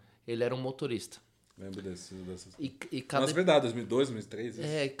 Lembro. Ele era um motorista. Lembro dessas. E cada... Nossa, verdade, 2002, 2003.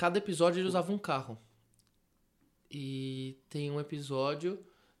 Isso. cada episódio ele usava um carro. E tem um episódio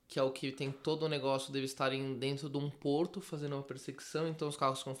que é o que tem todo o negócio deles estarem dentro de um porto fazendo uma perseguição, então os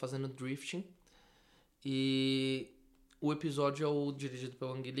carros ficam fazendo drifting. E o episódio é o dirigido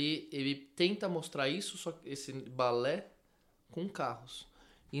pelo Ang Lee, ele tenta mostrar isso, só que esse balé com carros.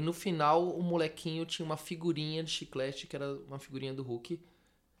 E no final o molequinho tinha uma figurinha de chiclete, que era uma figurinha do Hulk,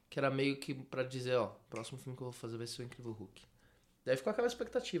 que era meio que pra dizer, ó, o próximo filme que eu vou fazer vai ser o Incrível Hulk. Daí ficou aquela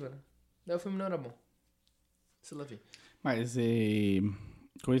expectativa, né? Daí o filme não era bom. Sei lá, vi. Mas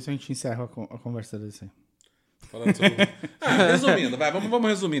com isso a gente encerra a conversa desse. Falando sobre... resumindo, vai, vamos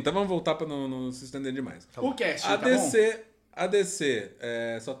resumir. Então vamos voltar pra não se estender demais. O cast, A tá DC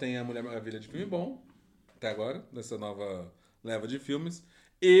só tem a Mulher Maravilha de filme bom, até agora, nessa nova leva de filmes.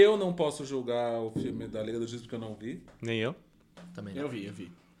 Eu não posso julgar o filme da Liga da Justiça porque eu não vi. Nem eu. Também bom? não. Eu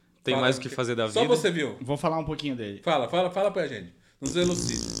vi. Tem Fala, mais o que fazer da vida. Só você viu. Vou falar um pouquinho dele. Fala pra gente. Nos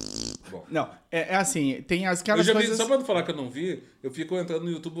elucide. Bom. Não, é assim, tem Eu aquelas já vi, coisas... só pra não falar que eu não vi, eu fico entrando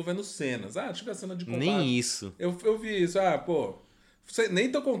no YouTube vendo cenas. Deixa eu ver a cena de combate. Nem isso. Eu vi isso.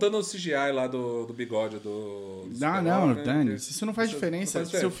 Nem tô contando o CGI lá do bigode do Não, Super-Homem, Dani, né? isso não faz diferença. faz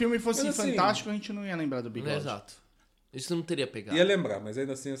Se diferença. o filme fosse Mas, assim, fantástico, a gente não ia lembrar do bigode. Exato. Isso não teria pegado. Ia lembrar, mas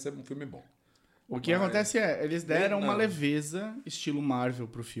ainda assim ia ser um filme bom. O que acontece eles deram uma Não. leveza, estilo Marvel,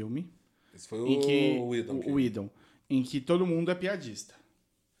 pro filme. Esse foi Em que, o Whedon. o Whedon. Em que todo mundo é piadista.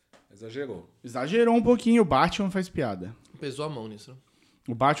 Exagerou. Exagerou um pouquinho, o Batman faz piada. Pesou a mão nisso.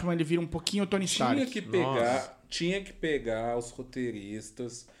 O Batman, ele vira um pouquinho Tony Stark. Tinha que pegar os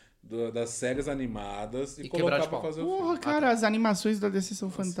roteiristas das séries animadas e quebrar colocar de pra pau. fazer o Porra, filme. cara, as animações da DC são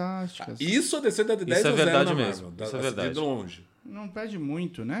fantásticas. Isso a DC dá de 10 Isso é a 0 verdade na mesmo. Marvel, Isso é assim, verdade. de longe. Não perde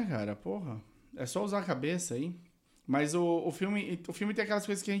muito, né, cara? Porra. É só usar a cabeça aí. Mas o filme tem aquelas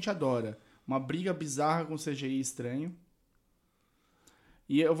coisas que a gente adora. Uma briga bizarra com CGI estranho.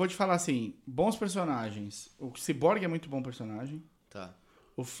 E eu vou te falar assim, bons personagens. O Cyborg é muito bom personagem. Tá.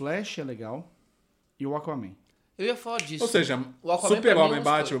 O Flash é legal. E o Aquaman. Eu ia falar disso. Ou seja, O Aquaman, pra mim, Super-Homem, é um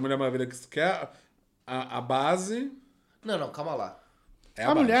Batman, Mulher Maravilha, que é a base... Não, calma lá. É A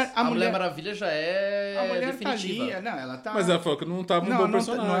base. mulher- A Mulher Maravilha já é A mulher definitiva. tá ali. Não, ela tá... Mas ela falou que não tava um não, bom não,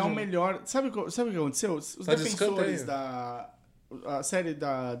 personagem. não é o melhor... Sabe o que aconteceu? Os Tá de defensores escanteio. A série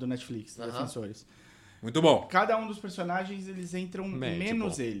do Netflix, Aham. Defensores. Muito bom. Cada um dos personagens, eles entram Médio,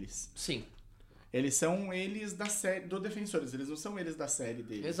 menos bom. eles. Sim, Eles são eles da série do Defensores, eles não são eles da série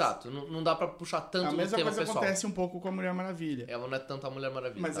deles. exato. Não dá pra puxar tanto A do mesma tema coisa pessoal. acontece um pouco com a Mulher Maravilha. Ela não é tanto a Mulher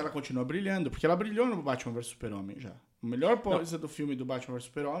Maravilha. Mas tá? ela continua brilhando, porque ela brilhou no Batman vs Super-Homem já. A melhor coisa do filme do Batman vs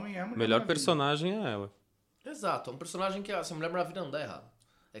Super-Homem é a Mulher O melhor Maravilha. personagem é ela. Exato, é um personagem que essa Mulher Maravilha não dá errado.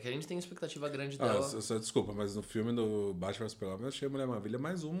 É que a gente tem expectativa grande dela. Desculpa, mas no filme do Batman vs Super-Homem eu achei a Mulher Maravilha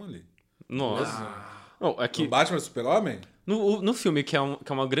mais uma ali. Nossa. Não, é que No Batman vs Super-Homem? no filme, que é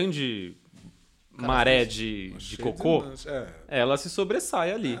uma grande maré de cocô, ela se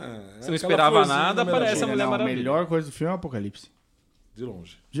sobressai ali. Você não esperava florzinha nada, no meio da aparece a flor. Mulher A Maravilha. melhor coisa do filme é o Apocalipse. De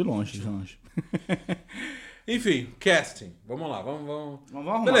longe. De longe, de longe. Enfim, casting. Vamos lá, vamos. Vamos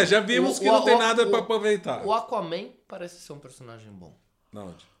arrumar. Beleza, já vimos que não tem nada pra aproveitar. O Aquaman parece ser um personagem bom.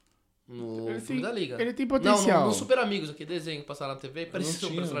 Não, No Ele filme tem- da Liga. ele tem potencial. Não, no Super Amigos, aquele desenho que passaram na TV, parecia ser um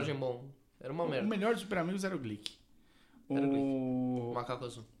tinha. personagem bom. Era uma O merda. melhor dos Super Amigos era o Glick. Era O... Macaco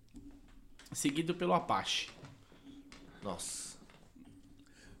azul. Seguido pelo Apache. Nossa.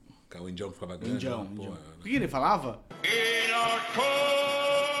 o indião ficava grande. Indião. né? Pô, O que ele falava?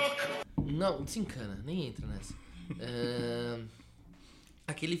 Não, desencana, nem entra nessa.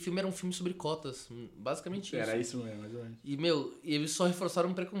 Aquele filme era um filme sobre cotas. Basicamente isso. Era isso mesmo, mais ou menos. E, eles só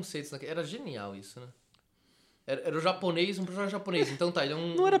reforçaram preconceitos. Era genial isso, né? Era o japonês, um personagem japonês. Então tá, ele é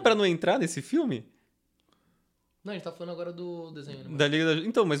um... Não era pra não entrar nesse filme? Não, a gente tá falando agora do desenho animado. Da Liga da...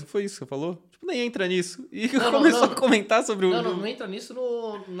 Então, mas não foi isso que você falou? Tipo, nem entra nisso. E Não, começou não. a comentar sobre o... Não entra nisso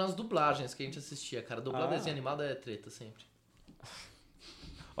nas dublagens que a gente assistia, cara. Dublar desenho animado é treta sempre.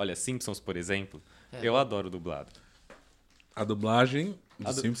 Olha, Simpsons, por exemplo, eu adoro dublado. A dublagem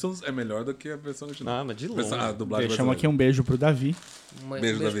dos Simpsons é melhor do que a versão original. Ah, mas de longe. A dublagem Deixamos aqui um beijo pro Davi.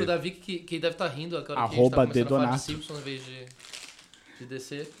 Beijo pro Davi, que deve estar rindo agora que a gente Arroba tá começando a falar Dedonato. de Simpsons em vez de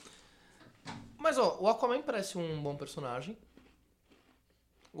DC. Mas, ó, o Aquaman parece um bom personagem.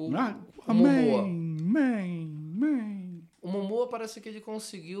 O Momoa. O Momoa parece que ele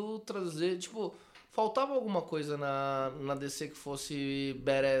conseguiu trazer... Tipo, faltava alguma coisa na DC que fosse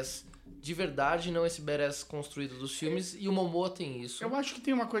badass de verdade, não esse badass construído dos filmes. E o Momoa tem isso. Eu acho que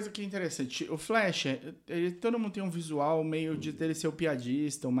tem uma coisa que é interessante. O Flash, todo mundo tem um visual meio de dele ser o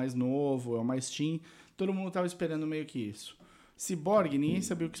piadista, o mais novo, é o mais teen. Todo mundo tava esperando meio que isso. Cyborg, ninguém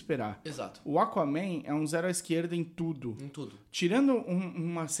sabia o que esperar. Exato. O Aquaman é um zero à esquerda em tudo. Em tudo. Tirando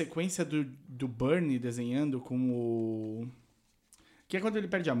uma sequência do Bernie desenhando com o... Que é quando ele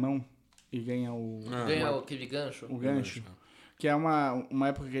perde a mão e ganha o... Ganha aquele gancho. O gancho. Que é uma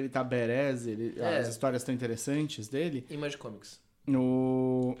época que ele tá badass, as histórias estão interessantes dele. Image Comics.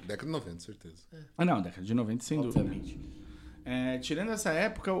 No... Década de 90, certeza. Não, década de 90, sem Obviamente. dúvida. Tirando essa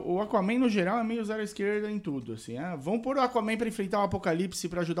época, o Aquaman, no geral, é meio zero à esquerda em tudo, assim. Vamos pôr o Aquaman pra enfrentar o apocalipse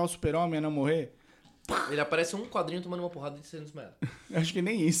pra ajudar o super-homem a não morrer? Ele aparece um quadrinho tomando uma porrada e sendo desmaiado. Acho que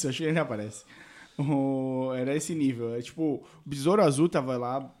nem isso, acho que ele não aparece. Era esse nível. É tipo, o Besouro Azul tava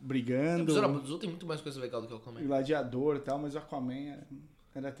lá brigando. O Besouro Azul tem muito mais coisa legal do que o Aquaman. Gladiador e tal, mas o Aquaman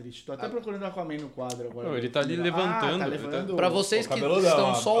era triste. Tô até procurando o Aquaman no quadro agora. Não, ele tá ali levantando. Tá levando Pra vocês que cabeludão,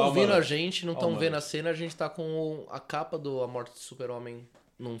 estão só ouvindo mano. a gente, não estão vendo a cena, a gente tá com a capa do A Morte do Super-Homem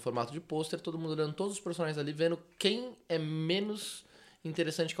num formato de pôster, todo mundo olhando todos os personagens ali, vendo quem é menos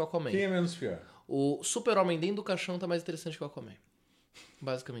interessante que o Aquaman. Quem é menos pior? O Super-Homem dentro do caixão tá mais interessante que o Aquaman.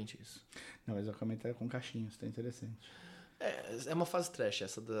 Basicamente isso. Não, mas o Aquaman tá com caixinhos, tá interessante. É uma fase trash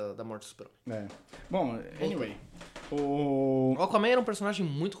essa da Morte do Super-Homem. Bom, anyway. O Aquaman era um personagem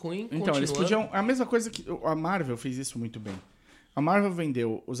muito ruim, Então, eles podiam... A mesma coisa que... A Marvel fez isso muito bem. A Marvel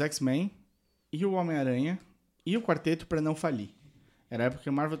vendeu os X-Men e o Homem-Aranha e o Quarteto pra não falir. Era a época que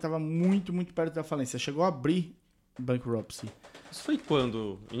a Marvel tava muito, muito perto da falência. Chegou a abrir bankruptcy. Isso foi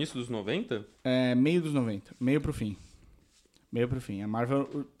quando? Início dos 90? Meio dos 90. Meio pro fim. A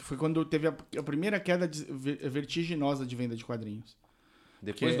Marvel... Foi quando teve a primeira queda vertiginosa de venda de quadrinhos.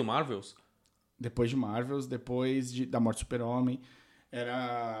 Depois do Marvels? Depois de Marvels, depois da Morte do Super-Homem.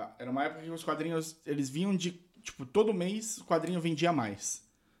 Era uma época que os quadrinhos, eles vinham de... Tipo, todo mês o quadrinho vendia mais.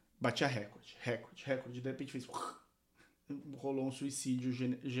 Batia recorde. De repente fez... Rolou um suicídio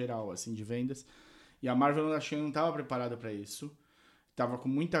geral, assim, de vendas. E a Marvel, acho que não estava preparada para isso. Tava com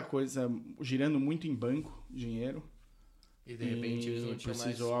muita coisa, girando muito em banco, dinheiro. E de repente eles não tinham mais...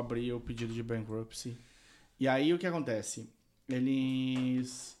 precisou abrir o pedido de bankruptcy. E aí o que acontece?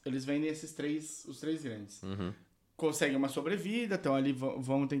 Eles vendem os três grandes. Uhum. Conseguem uma sobrevida, estão ali,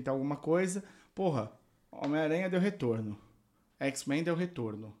 vão tentar alguma coisa. Porra, Homem-Aranha deu retorno. X-Men deu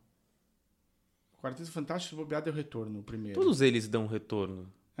retorno. Quarteto Fantástico, se bobear, deu retorno o primeiro. Todos eles dão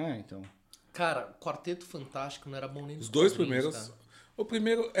retorno. Então. Cara, Quarteto Fantástico não era bom nem nos Os dois quadrinhos, primeiros... cara. O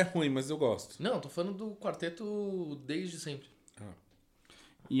primeiro é ruim, mas eu gosto. Não, tô falando do Quarteto desde sempre.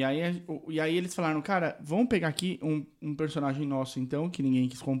 E aí eles falaram, cara, vamos pegar aqui um personagem nosso, então, que ninguém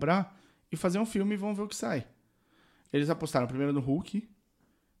quis comprar, e fazer um filme e vamos ver o que sai. Eles apostaram primeiro no Hulk,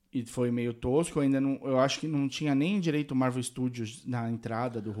 e foi meio tosco, ainda não, eu acho que não tinha nem direito Marvel Studios na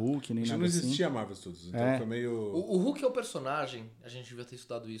entrada do Hulk, nem Já nada não assim. existia Marvel Studios, então foi meio... O Hulk é o personagem, a gente devia ter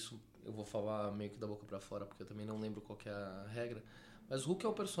estudado isso, eu vou falar meio que da boca pra fora, porque eu também não lembro qual que é a regra, mas o Hulk é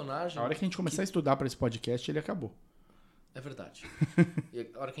o personagem... A hora que a gente começar a estudar pra esse podcast, ele acabou. É verdade. E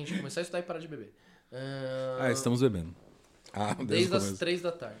a hora que a gente começar a estudar e parar de beber. estamos bebendo. Desde as 3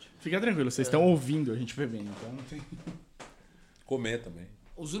 da tarde. Fica tranquilo, vocês estão ouvindo a gente bebendo, então não tem... Comer também.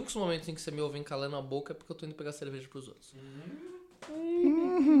 Os únicos momentos em que você me ouve encalando a boca é porque eu tô indo pegar cerveja pros outros.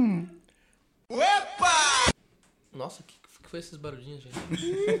 Nossa, o que foi esses barulhinhos,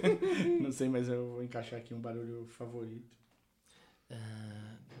 gente? Não sei, mas eu vou encaixar aqui um barulho favorito.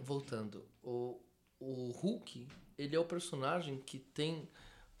 Voltando. O Hulk, ele é o personagem que tem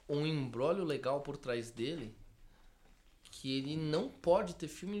um imbróglio legal por trás dele que ele não pode ter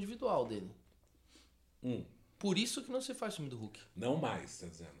filme individual dele. Por isso que não se faz filme do Hulk. Não mais, tá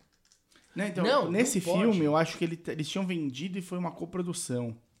dizendo. Não, então, Não, nesse não pode. filme, eu acho que eles tinham vendido e foi uma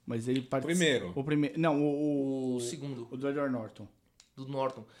coprodução. Mas ele Primeiro. O primeiro. Não, o segundo. O do Edward Norton. Do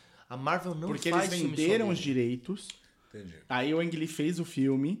Norton. A Marvel não Porque faz eles filme venderam só os dele. direitos. Entendi. Aí o Ang Lee fez o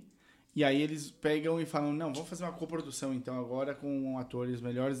filme. E aí eles pegam e falam, não, vamos fazer uma coprodução então agora com atores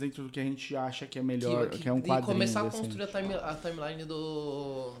melhores dentro do que a gente acha que é melhor, que é um quadrinho. E começar a decente. construir a timeline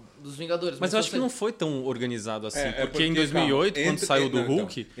dos Vingadores. Mas eu acho que não foi tão organizado assim. É porque em 2008, calma, quando saiu do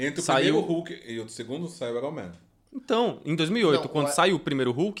Hulk, entre o saiu... primeiro Hulk e o segundo saiu o Iron Man. Então, em 2008, Não, quando saiu o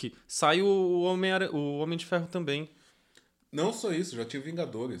primeiro Hulk, saiu o Homem de Ferro também. Não só isso, já tinha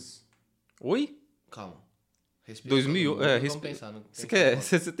Vingadores. Oi? Calma. Respira. 2000, Vamos pensar.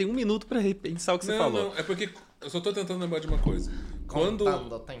 Você tem um minuto pra repensar o que você falou. Não, é porque eu só tô tentando lembrar de uma coisa. Quando...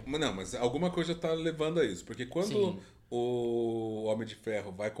 Dá tempo. Não, mas alguma coisa tá levando a isso. Porque quando Sim. o Homem de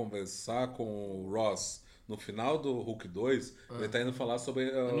Ferro vai conversar com o Ross no final do Hulk 2, ele tá indo falar sobre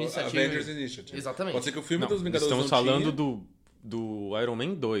Avengers Initiative. Exatamente. Pode ser que o filme Não, dos Vingadores estamos não falando tinha. do Iron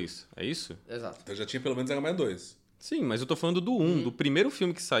Man 2, é isso? Exato. Então já tinha pelo menos Iron Man 2. Sim, mas eu tô falando do 1, do primeiro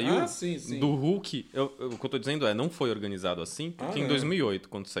filme que saiu, Ah, sim, sim. do Hulk. O que eu tô dizendo não foi organizado assim, porque em não. 2008,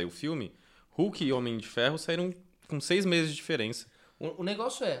 quando saiu o filme, Hulk e Homem de Ferro saíram com 6 meses de diferença. O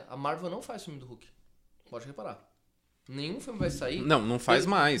negócio é, a Marvel não faz filme do Hulk. Pode reparar. Nenhum filme vai sair... Não faz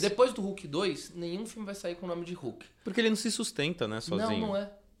mais. Depois do Hulk 2, nenhum filme vai sair com o nome de Hulk. Porque ele não se sustenta, né, sozinho. Não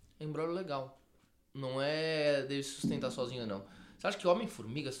é. É embrólio legal. Não é dele se sustentar sozinho, não. Você acha que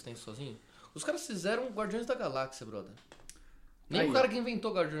Homem-Formiga se sustenta sozinho? Os caras fizeram Guardiões da Galáxia, brother. Nem Aí, o cara que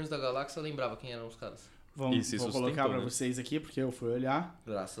inventou Guardiões da Galáxia lembrava quem eram os caras. E Vou se colocar sustentou, pra né? vocês aqui, porque eu fui olhar.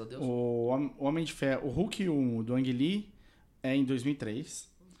 Graças a Deus. O Homem de Ferro... O Hulk 1 do Ang Lee é em 2003.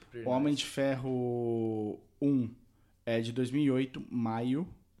 O Homem de Ferro 1 é de 2008, maio.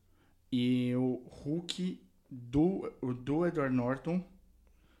 E o Hulk do Edward Norton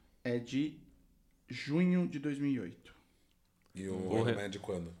é de junho de 2008. E o Iron Man de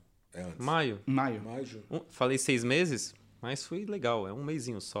quando? É antes. Maio. Maio. Maio, junho. Falei 6 meses, mas foi legal. É um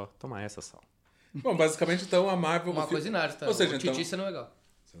mesinho só. Toma essa, Sal. Bom, basicamente então a Marvel... Uma coisa inédita. Ou seja, o então... Titi sendo legal.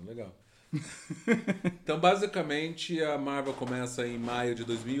 Isso é legal. Então, basicamente, a Marvel começa em maio de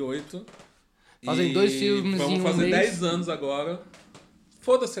 2008. Fazem 2 filmes vamos em um fazer mês. 10 anos agora.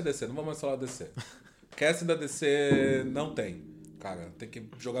 Foda-se a DC, não vamos mais falar da DC. Casting da DC não tem. Cara, tem que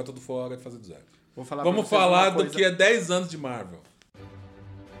jogar tudo fora e fazer do zero. Vou falar Vamos pra vocês falar uma do coisa. que é 10 anos de Marvel.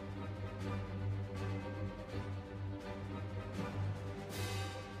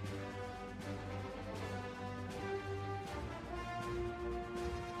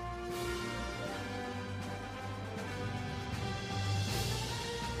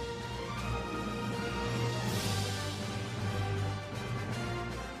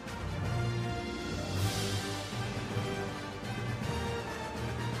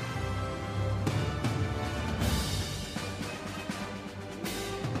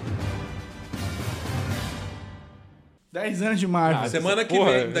 Dez anos de Marvel. Semana que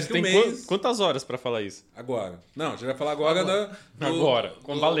Porra, vem, daqui tem um mês. quantas horas pra falar isso? Agora. Não, a gente vai falar agora Agora,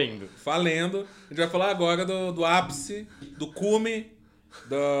 valendo. Valendo. A gente vai falar agora do ápice, do cume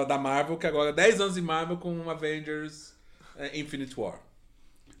da Marvel, que agora é 10 anos de Marvel com Avengers Infinite War.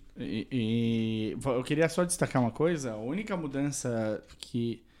 E eu queria só destacar uma coisa. A única mudança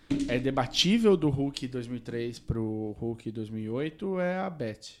que é debatível do Hulk 2003 pro Hulk 2008 é a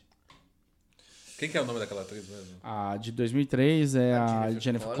Beth. Quem que é o nome daquela atriz mesmo? A de 2003 é a Jennifer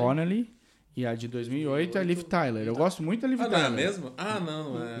Jennifer Connelly e a de 2008 é a Liv Tyler. Eu gosto muito da Liv Ah, não Tyler. é a mesma? Ah,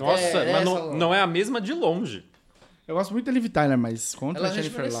 não é. Nossa, É, mas essa- não é a mesma de longe. Eu gosto muito da Liv Tyler, mas contra Ela a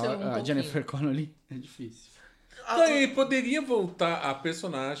Jennifer, rejuvenesceu um a pouquinho. Jennifer Connelly é difícil. Então, e poderia voltar a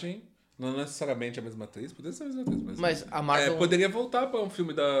personagem, não necessariamente a mesma atriz, poderia ser a mesma atriz, Mas a Marvel... poderia voltar pra um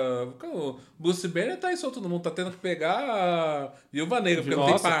filme da... O Bruce Banner tá aí solto no mundo, tá tendo que pegar a Viúva Negra, porque não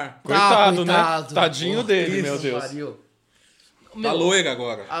tem Nossa. par. Coitado, né? coitado. Tadinho Porra, dele, isso, meu Deus. pariu. Tá Meu, loira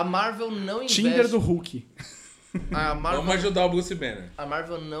agora. a Marvel não investe... Tinder do Hulk. A Marvel, Vamos ajudar o Bruce Banner. a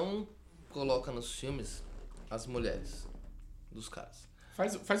Marvel não coloca nos filmes as mulheres dos caras.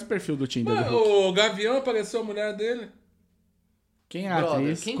 Faz o perfil do Tinder Mas do Hulk. o Gavião apareceu a mulher dele. Quem é a Brother,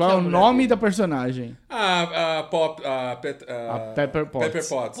 atriz? quem Qual que é é a o mulher nome dele? da personagem? A Pepper Potts. Pepper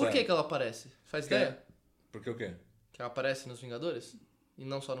Potts. Por é. que ela aparece? Faz Que ideia? Porque o quê? Que ela aparece nos Vingadores? E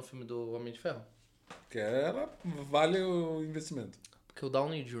não só no filme do Homem de Ferro? Porque ela vale o investimento. Porque o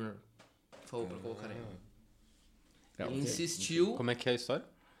Downey Jr. falou pra colocar aí. É, Ele ok. insistiu... Como é que é a história?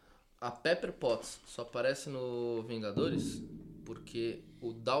 A Pepper Potts só aparece no Vingadores porque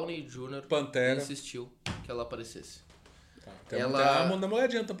o Downey Jr. Pantera. insistiu que ela aparecesse. Tem Ela- uma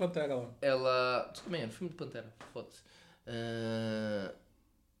namoradinha da Pantera lá. Ela... Tudo bem, é no filme do Pantera. Foda-se.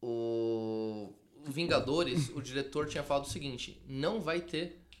 O Vingadores, o diretor tinha falado o seguinte: não vai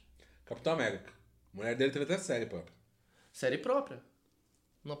ter Capitão América. A mulher dele teve até série própria. série própria.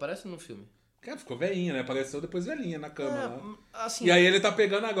 Não aparece no filme. Cara, ficou velhinha, né? Apareceu depois velhinha na cama lá. Assim, E aí ele tá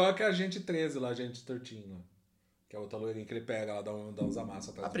pegando agora que é a Agente 13 lá, Agente 13 lá. Que é outra loirinha que ele pega lá, dá uns amassos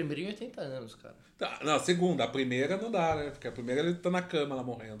atrás. a primeira em 80 anos, cara. Tá, não, a segunda. A primeira não dá, né? Porque a primeira ele tá na cama lá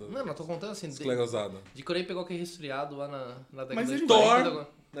morrendo. Não tô contando assim. Esclerosado. De Coreia pegou aquele resfriado lá na década Mas de ele 40. Thor,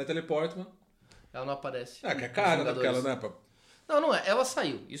 na Teleportman. Ela não aparece. Ah, que é cara, né? Porque ela, Vingadores. né? Não é. Ela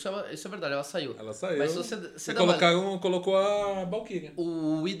saiu. Isso é verdade, ela saiu. Ela saiu. Mas se você e dá uma- colocou a Valkyria.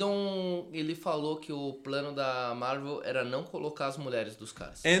 O Whedon, ele falou que o plano da Marvel era não colocar as mulheres dos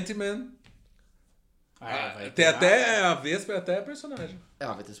caras. Ant-Man. Vai Tem ter- até a Vespa, até personagem.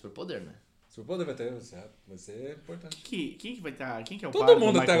 Ela vai ter superpoder, né? Superpoder vai ter, vai ser importante. Quem que vai estar? Quem que é o Todo par do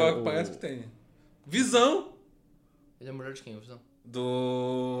mundo até Michael- agora parece que tem. Visão Ele é mulher de quem, Visão?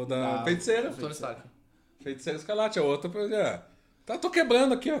 da feiticeira. Tony Stark. Feiticeira Escarlate, a outra. Tô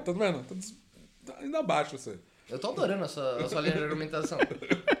quebrando aqui, ó. Tá vendo? Tá indo abaixo você. Eu tô adorando a sua linha de argumentação.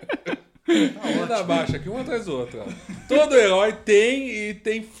 Indo abaixo aqui, um atrás do outro. Ó. Todo herói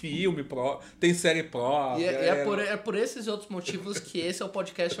tem filme, tem série pró. E é por esses e outros motivos que esse é o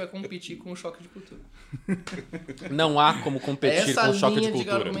podcast que vai competir com o Choque de Cultura. Não há como É competir essa com o choque de linha de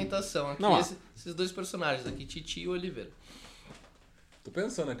cultura. argumentação aqui, Não há. esses dois personagens aqui, Titi e Oliveira. Tô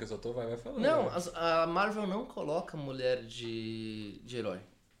pensando aqui, só tô vai falando. Não, né? a Marvel não coloca mulher de herói.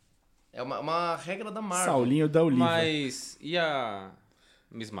 É uma regra da Marvel. Saulinho da Oliva. Mas e a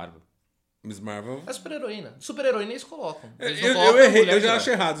Miss Marvel? Miss Marvel. É super-heroína. Super-heroína eles colocam. Eles não Eu colocam errei, mulher eu de já herói. acho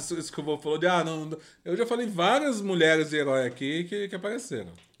errado isso que eu vou falar de. Não. Eu já falei várias mulheres de herói aqui que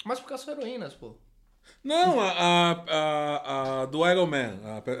apareceram. Mas porque elas são heroínas, pô. Não, a do Iron Man,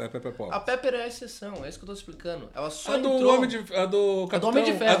 a Pepper Potts. A Pepper é a exceção, é isso que eu tô explicando. Ela só A do entrou... Homem de... A do A Capitão. do Homem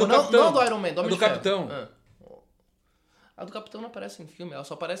de Ferro, a do não, Capitão. não do Iron Man, do A Homem do de Ferro. Capitão. Ah. A do Capitão não aparece em filme, ela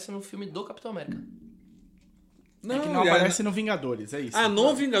só aparece no filme do Capitão América. É que não e a- aparece no Vingadores, é isso.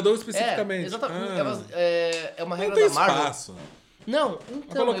 no Vingador especificamente. É, exatamente. Ah. É uma Não regra tem da Marvel. espaço. Não,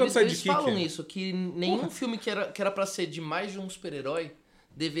 então, colocando eles sidekick. falam isso, que nenhum filme que era pra ser de mais de um super-herói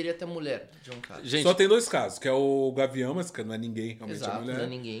deveria ter mulher de um cara. Gente, Só tem dois casos, que é o Gavião, mas que não é ninguém, realmente Exato, é mulher. não é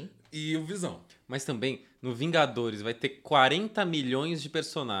ninguém. E o Visão. mas também, no Vingadores vai ter 40 milhões de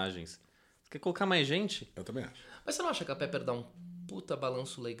personagens. Você quer colocar mais gente? Eu também acho. Mas você não acha que a Pepper dá um puta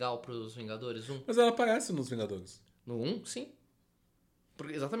balanço legal pros Vingadores 1? Mas ela aparece nos Vingadores. No 1, sim.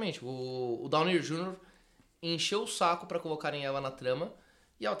 Porque, exatamente. O Downey Jr. encheu o saco pra colocarem ela na trama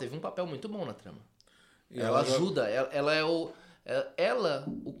e ela teve um papel muito bom na trama. E Ela ajuda. Ela é o... Ela,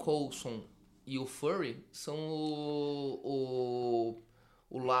 o Coulson e o Fury são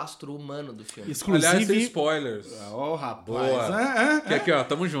o lastro humano do filme. Aliás, sem Exclusive... spoilers. Ô, rapaz. Boa. Que aqui, ó,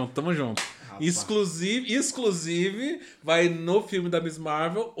 tamo junto. Exclusive, vai no filme da Miss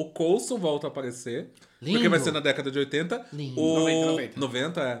Marvel, o Coulson volta a aparecer. Lindo. Porque vai ser na década de 80. Lindo.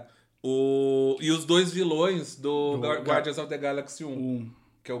 90, é. E os dois vilões do Guardians of the Galaxy 1.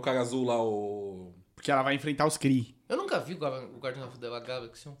 Que é o cara azul lá, o... Porque ela vai enfrentar os Kree. Eu nunca vi o Guardian of the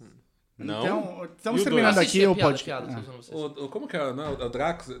Galaxy 1. Não. Então, estamos E o terminando Assisti aqui a o piada, podcast. piada, tô usando vocês. Como que é? Não, é o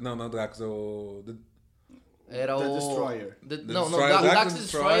Drax? Não é o Drax, é o... Era The o... Destroyer. Não, Destroyer, o Drax Dax the Destroyer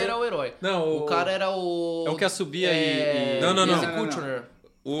Destroyer era o herói. Não, O cara era o... É o que assobia e... Não. Executioner.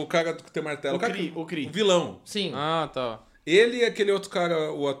 O cara que tem martelo. O Kree. O vilão. Sim, Ah, tá. Ele e aquele outro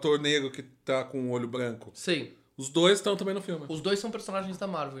cara, o ator negro que tá com o olho branco. sim. Os dois estão também no filme. Os dois são personagens da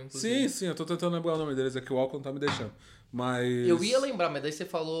Marvel, inclusive. Sim, eu tô tentando lembrar o nome deles aqui, o Alcon tá me deixando. Mas... Eu ia lembrar, mas daí você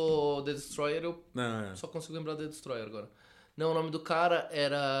falou The Destroyer, eu Não, só consigo lembrar The Destroyer agora. Não, o nome do cara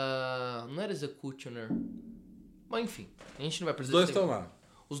era... Não era Executioner. Mas enfim, a gente não vai Os precisar... dois estão lá.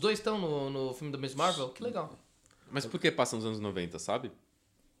 Os dois estão no filme da Miss Marvel? Que legal. Mas por que passa nos anos 90, sabe?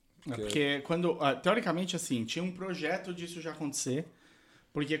 Porque quando... teoricamente, assim, tinha um projeto disso já acontecer.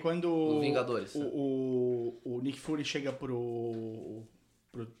 Porque quando... O Vingadores. O Nick Fury chega pro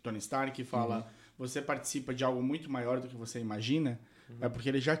Tony Stark e fala... Você participa de algo muito maior do que você imagina. É porque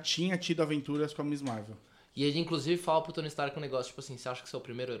ele já tinha tido aventuras com a Miss Marvel. E ele, inclusive, fala pro Tony Stark um negócio, tipo assim, você acha que você é o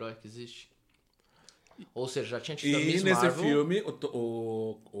primeiro herói que existe? Ou seja, já tinha tido a E Miss nesse Marvel. filme,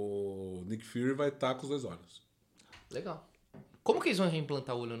 o Nick Fury vai estar com os dois olhos. Legal. Como que eles vão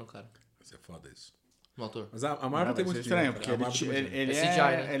reimplantar o olho no cara? Vai ser foda isso. No ator? Mas a Marvel tem Vai muito ser estranho, dinheiro, porque cara. A Marvel tem muito dinheiro. ele É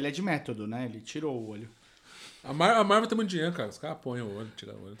CGI, né? ele é de método, né? Ele tirou o olho. A Marvel tem muito dinheiro, cara. Os caras põem o olho,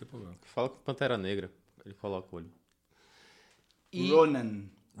 tiram o olho, não tem problema. Fala com Pantera Negra. Ele coloca o olho. E... Ronan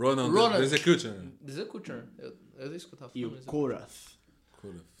Ronan. The Executioner. The Executioner. É isso que eu tava e falando. o Korath.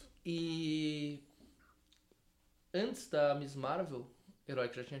 E... Antes da Miss Marvel, herói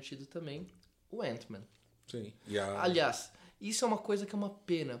que já tinha tido também, o Ant-Man. Sim. Aliás, isso é uma coisa que é uma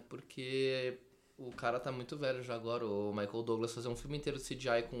pena, porque o cara tá muito velho já agora, o Michael Douglas, fazer um filme inteiro de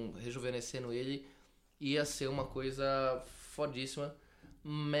CGI com rejuvenescendo ele ia ser uma coisa fodíssima.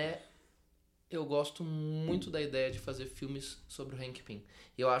 Mas eu gosto muito da ideia de fazer filmes sobre o Hank Pym.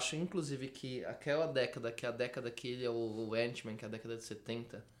 Eu acho, inclusive, que aquela década, que é a década que ele é o Ant-Man, que é a década de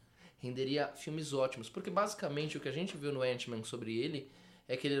 70, renderia filmes ótimos. Porque, basicamente, o que a gente viu no Ant-Man sobre ele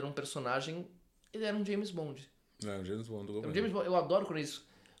é que ele era um personagem... Ele era um James Bond. Um James Bond. Eu adoro quando eles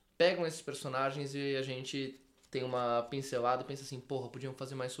pegam esses personagens e a gente tem uma pincelada e pensa assim, porra, podiam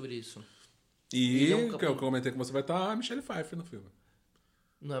fazer mais sobre isso. E que eu comentei com você, vai estar a Michelle Pfeiffer no filme.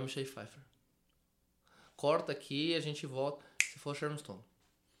 Não é a Michelle Pfeiffer. Corta aqui e a gente volta. Se for Sharon Stone.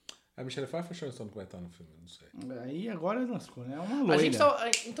 A Michelle Pfeiffer ou Sharon Stone que vai estar no filme? Não sei. Aí agora lascou, né? É uma loira.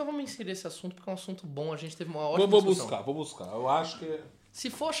 Então vamos inserir esse assunto porque é um assunto bom. A gente teve uma ótima discussão. Vou buscar. Eu acho que... Se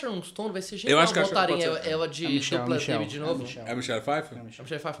for Sharon Stone, vai ser genial botarem ela de dupla David de novo. É a Michelle Pfeiffer? A Michelle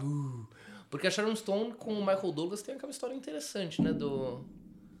Pfeiffer. Porque a Sharon Stone com o Michael Douglas tem aquela história interessante, né? Do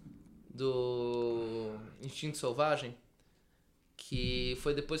Instinto Selvagem. Que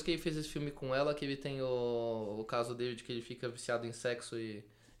foi depois que ele fez esse filme com ela que ele tem o caso dele de que ele fica viciado em sexo e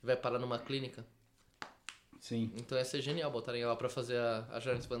vai parar numa clínica. Sim. Então ia ser genial botarem ela pra fazer a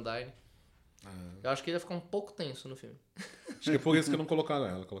Janet Van Dyne. Eu acho que ele ia ficar um pouco tenso no filme. Acho que é por isso que não colocaram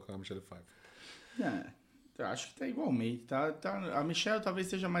ela, colocaram a Michelle Pfeiffer. Eu acho que tá igualmente. A Michelle talvez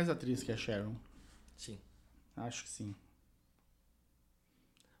seja mais atriz que a Sharon. Sim. Acho que sim.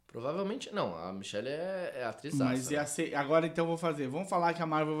 Provavelmente não, a Michelle é atriz. Mas ia ser. Agora então vamos falar que a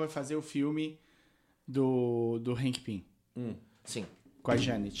Marvel vai fazer o filme do Hank Pym. Sim. Com a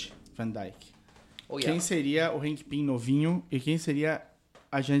Janet Van Dyke. Oh, Quem seria o Hank Pym novinho e quem seria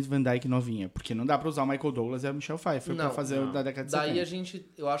a Janet Van Dyke novinha? Porque não dá pra usar o Michael Douglas e a Michelle Pfeiffer pra fazer o da década de 70. Daí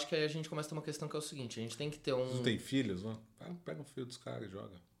eu acho que aí a gente começa a ter uma questão que é o seguinte, a gente tem que ter um... Não tem filhos, não? Pega um filho dos caras e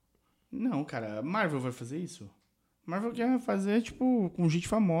joga. Não, cara, a Marvel vai fazer isso? Marvel quer fazer, tipo, com gente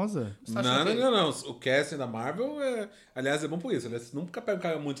famosa. Não. O casting da Marvel aliás, é bom por isso. Eles nunca pegam um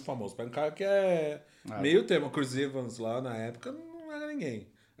cara muito famoso. Pega um cara que é meio termo. O Chris Evans lá na época não era ninguém.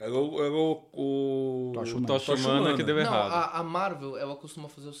 Era o Tocha Humana que deu errado. A Marvel, ela costuma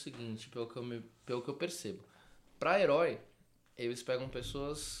fazer o seguinte, pelo que eu percebo. Pra herói, eles pegam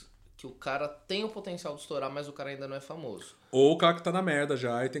pessoas que o cara tem o potencial de estourar, mas o cara ainda não é famoso. Ou o cara que tá na merda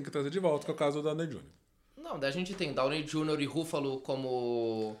já e tem que trazer de volta, que é o caso do Downey Jr. Não, daí a gente tem Downey Jr. e Ruffalo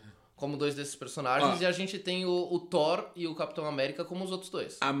como dois desses personagens, e a gente tem o Thor e o Capitão América como os outros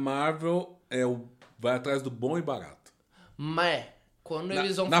dois. A Marvel vai atrás do bom e barato. Mas, quando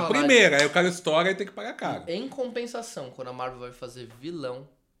eles vão falar... Na primeira, aí o cara estoura e tem que pagar caro. Em compensação, quando a Marvel vai fazer vilão,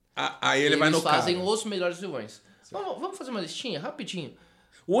 aí ele vai no cara. Eles fazem os melhores vilões. Vamos fazer uma listinha, rapidinho.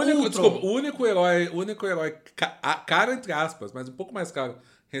 O único herói, caro entre aspas, mas um pouco mais caro,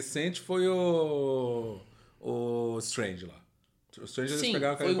 recente foi o Strange lá. O Strange eles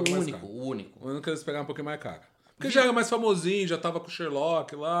pegaram foi um pouco mais caro. O único. O único que eles pegaram um pouquinho mais caro. Porque já era mais famosinho, já tava com o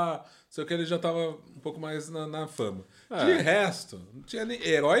Sherlock lá, sei o que, ele já tava um pouco mais na fama. De resto, não tinha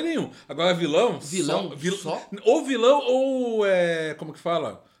herói nenhum. Agora vilão só? Ou vilão ou, como que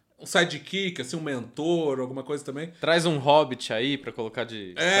fala? Um sidekick, assim, um mentor, alguma coisa também. Traz um Hobbit aí pra colocar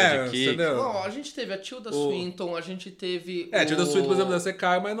de sidekick. Entendeu? Não, a gente teve a Tilda Swinton, a gente teve a Tilda Swinton, por exemplo, deve ser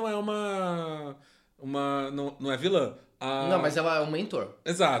caro, mas não é não é vilã. Não, mas ela é um mentor.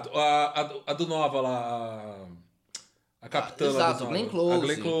 Exato. A do Nova lá, a capitã lá exato, do Glenn Nova. Close. A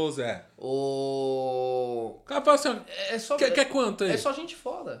Glenn Close, O cara fala assim, quer quanto aí? É só gente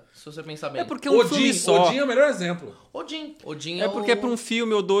foda, se você pensar bem. É porque um filme só. Odin é o melhor exemplo. Odin é porque pra um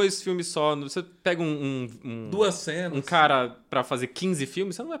filme ou 2 filmes só, você pega duas cenas. Um cara pra fazer 15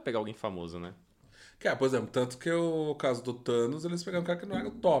 filmes, você não vai pegar alguém famoso, né? Por exemplo, tanto que o caso do Thanos, eles pegaram um cara que não era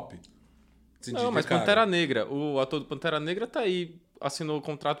o top. Não, mas Pantera Negra. O ator do Pantera Negra tá aí, assinou o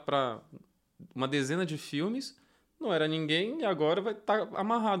contrato pra uma dezena de filmes, não era ninguém e agora vai estar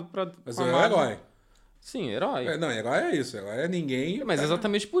amarrado pra... Mas ele é herói. Sim, herói. Herói é isso. Herói é ninguém... Mas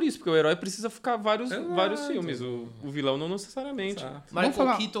exatamente por isso, porque o herói precisa ficar vários filmes. O vilão não necessariamente.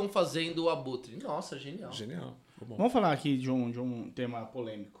 Michael Keaton fazendo o Abutre. Nossa, genial. Genial. Vamos falar aqui de um tema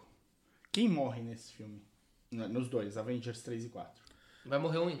polêmico. Quem morre nesse filme? Nos dois, Avengers 3 e 4. Vai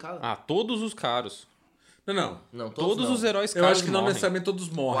morrer um em cada? Todos os caros. Não, todos não. os heróis caros. Eu acho que não necessariamente todos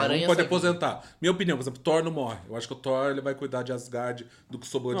morrem. Um pode aposentar. Minha opinião, por exemplo, Thor não morre. Eu acho que o Thor ele vai cuidar de Asgard, do que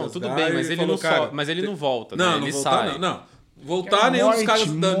sobrou de Asgard. Tudo bem, mas ele não volta. Não, né? não ele voltar, sai. não. Voltar nenhum dos caras...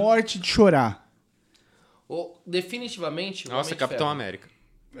 Morte de chorar. Definitivamente... Nossa, Capitão América.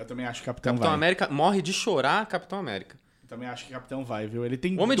 Eu também acho que Capitão América morre de chorar, Capitão América. Eu também acho que Capitão vai, viu? Ele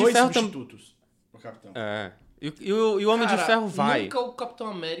tem Homem de 2 Ferro substitutos. O Capitão. E o Homem de Cara, Ferro vai. Nunca o Capitão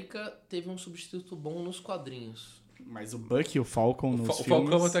América teve um substituto bom nos quadrinhos. Mas o Buck e o Falcon nos O filmes...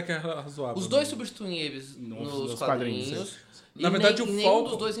 Falcão até que é razoável. Os dois substituem eles nos quadrinhos. quadrinhos. E Na verdade, nem, o nenhum Falcon-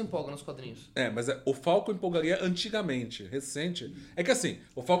 dos dois empolga nos quadrinhos. Mas o Falcon empolgaria antigamente, recente. É que assim,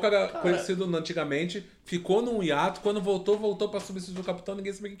 o Falcon era conhecido antigamente, ficou num hiato, quando voltou pra substituir o Capitão,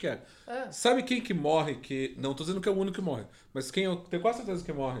 ninguém sabia quem que era. Sabe quem que morre, não tô dizendo que é o único que morre, mas quem eu tenho quase certeza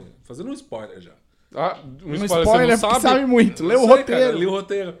que morre, fazendo um spoiler já. Um Um spoiler, você não porque sabe? sabe muito. Lê o Sei, roteiro. Cara, li o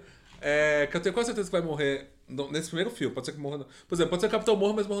roteiro. Que eu tenho quase certeza que vai morrer nesse primeiro filme, pode ser que morra... Por exemplo, pode ser que o Capitão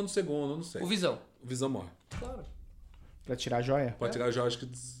morra, mas morra no segundo, eu não sei. O Visão. O Visão morre. Claro. Pra tirar a joia. Pode tirar o Jorge que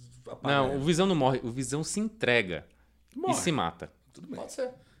Não, o Visão não morre. O Visão se entrega. Morre. E se mata. Tudo bem. Pode ser.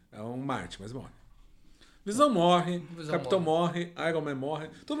 É um Marte, mas morre. Visão morre, Visão Capitão morre, Iron Man morre.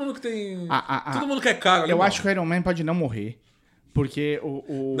 Todo mundo que tem. Ah. Todo mundo que é caro. ali Eu morre. acho que o Iron Man pode não morrer. Porque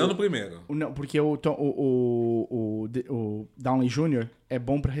o Não no primeiro. Não, porque o Downey Jr. é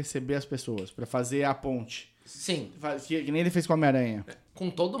bom pra receber as pessoas, pra fazer a ponte. Sim. Que nem ele fez com o Homem-Aranha. Com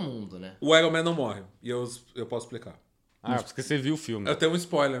todo mundo, né? O Iron Man não morre. E eu posso explicar. Porque você viu o filme. Eu tenho um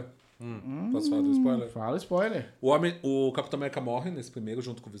spoiler. Posso falar do spoiler? Fala spoiler. O Capitão América morre nesse primeiro,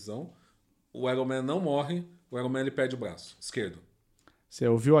 junto com o Visão. O Iron Man não morre. O Iron Man ele perde o braço esquerdo. Você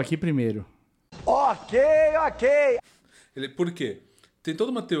ouviu aqui primeiro. Ok. Por quê? Tem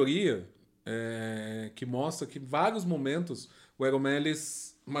toda uma teoria que mostra que em vários momentos o Iron Man,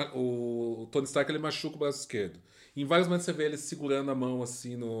 o Tony Stark, ele machuca o braço esquerdo. E em vários momentos você vê ele segurando a mão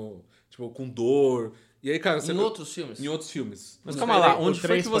assim, com dor. E aí, cara... Em outros filmes? Em outros filmes. Mas calma lá, onde O foi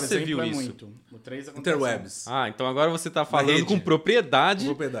 3, que por você exemplo, viu é isso? muito. O 3 acontece. Interwebs. Então agora você tá falando rede. com propriedade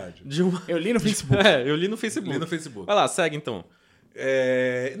Com propriedade. de uma... Eu li no Facebook. eu li no Facebook. Li no Facebook. Vai lá, segue então.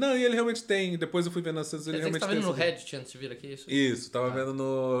 Não, e ele realmente tem... Depois eu fui vendo as cenas, ele Quer dizer que realmente você tá vendo no tem... Reddit antes de vir aqui, isso? Isso, tava vendo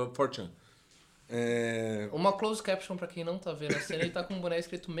no 4chan. Uma close caption pra quem não tá vendo a cena, ele tá com um boné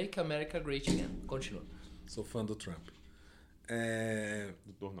escrito Make America Great Again. Continua. Sou fã do Trump.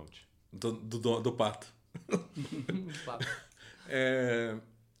 Do Donald. Do Pato. Pato.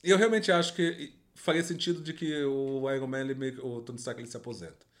 E eu realmente acho que faria sentido de que o Iron Man, o Tony Stark, ele se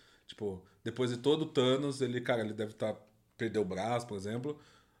aposenta. Tipo, depois de todo o Thanos, ele deve perder o braço, por exemplo.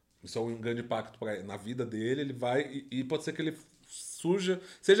 Isso é um grande impacto na vida dele. Ele vai e pode ser que ele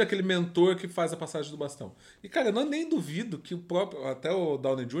seja aquele mentor que faz a passagem do bastão. E, cara, eu nem duvido que até o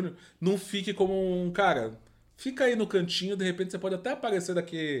Downey Jr. não fique como um cara. Fica aí no cantinho, de repente você pode até aparecer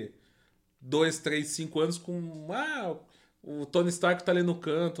daqui 2, 3, 5 anos com... o Tony Stark tá ali no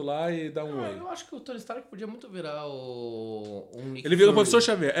canto lá e dá um oi. Eu acho que o Tony Stark podia muito virar um Nick Ele vira o Fury. professor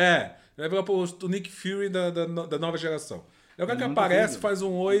Xavier. Ele vai virar o Nick Fury da nova geração. É o cara que aparece, faz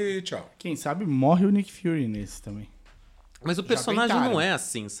um oi e tchau. Quem sabe morre o Nick Fury nesse também. Mas o personagem tentaram. não é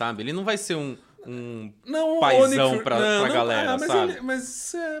assim, sabe? Ele não vai ser um Não, paizão o Nick pra galera, mas sabe?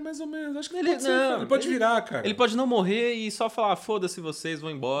 mas é mais ou menos. Acho que Ele- pode ser, não, cara. Ele pode ele- virar, cara. Ele pode não morrer e só falar, foda-se vocês, vão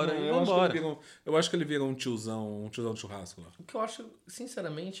embora e vão embora. Eu acho que ele vira um tiozão de churrasco lá. O que eu acho,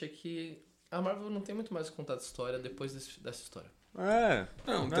 sinceramente, é que a Marvel não tem muito mais o que contar de história depois dessa história.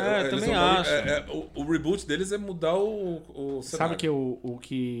 Não, também eles acho. o reboot deles é mudar o cenário. Sabe que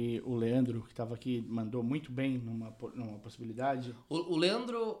o Leandro, que tava aqui, mandou muito bem numa possibilidade? O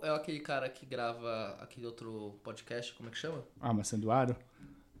Leandro é aquele cara que grava aquele outro podcast, como é que chama? A Maçã do Aro?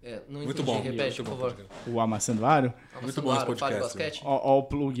 Não Muito entendi, bom. repete, muito por bom, favor. O A Maçã do Aro? Muito bom esse Fale podcast, basquete. Ó o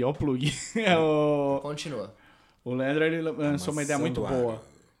plug, ó o plug. Continua. O Leandro, ele lançou uma ideia Maçã muito do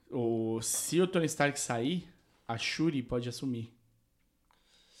boa. Se o Tony Stark sair, a Shuri pode assumir.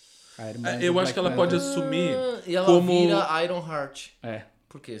 A irmã do Eu acho que ela Black pode Panther. assumir E ela como... vira Iron Heart. É.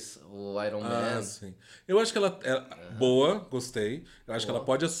 Porque o Iron Man... Sim. Eu acho que ela é boa, gostei. Eu acho que ela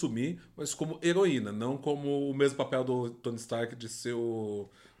pode assumir, mas como heroína, não como o mesmo papel do Tony Stark de ser o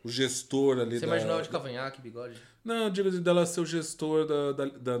gestor ali Você imaginava de cavanhaque, bigode? Não, eu digo dela ser o gestor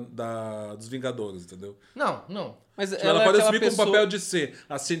dos Vingadores, entendeu? Não. Mas Tipo, ela pode é assumir aquela como pessoa... papel de ser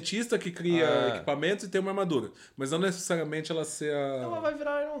a cientista que cria equipamentos e tem uma armadura. Mas não necessariamente ela ser a... Ela vai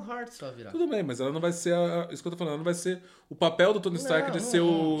virar Iron Heart, se ela virar. Tudo bem, mas ela não vai ser isso que eu tô falando. Ela não vai ser o papel do Tony Stark de ser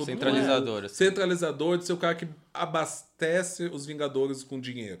o... Centralizador, assim. Centralizador, de ser o cara que abastece os Vingadores com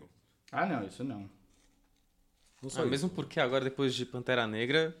dinheiro. Ah, não, isso não. Não só isso. Mesmo porque agora, depois de Pantera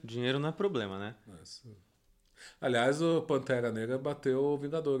Negra, dinheiro não é problema, né? Aliás, o Pantera Negra bateu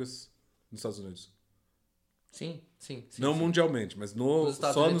Vingadores nos Estados Unidos. Sim. Não mundialmente, mas Nos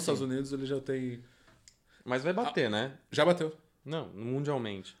Estados só Unidos, nos Estados sim. Unidos ele já tem... Mas vai bater, né? Já bateu. Não,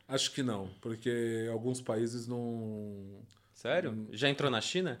 mundialmente. Acho que não, porque alguns países não... Sério? Já entrou na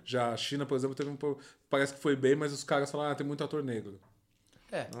China? Já a China, por exemplo, parece que foi bem, mas os caras falaram, tem muito ator negro.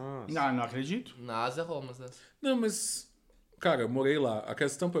 É, Não acredito. na Ásia rola, né? Não, mas... Cara, eu morei lá. A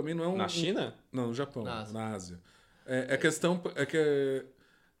questão pra mim não é um... Na China? Não, no Japão, Na Ásia. na Ásia. A questão é que...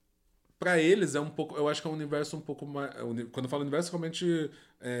 Pra eles é um pouco... Eu acho que é um universo um pouco mais... Quando eu falo universo, realmente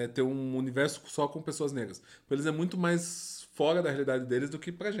ter um universo só com pessoas negras. Pra eles é muito mais fora da realidade deles do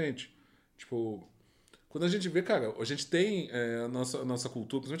que pra gente. Tipo... Quando a gente vê, cara, a gente tem a nossa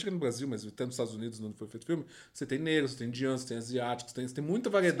cultura, principalmente aqui no Brasil, mas até nos Estados Unidos, onde foi feito filme, você tem negros, você tem indianos, você tem asiáticos, você tem muita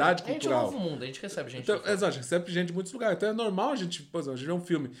variedade cultural. A gente é um novo mundo, a gente recebe gente. Então, exato, a gente recebe gente de muitos lugares. Então é normal a gente, por exemplo, a gente vê um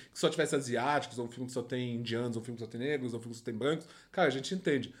filme que só tivesse asiáticos, ou um filme que só tem indianos, ou um filme que só tem negros, ou um filme que só tem brancos. Cara, a gente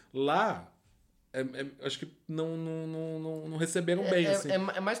entende. Lá, acho que não receberam bem, assim.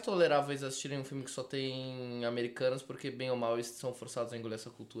 É mais tolerável eles assistirem um filme que só tem americanos, porque bem ou mal eles são forçados a engolir essa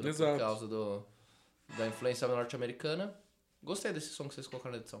cultura Exato. por causa da influência norte-americana. Gostei desse som que vocês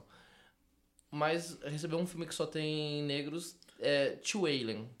colocaram na edição. Mas receber um filme que só tem negros é too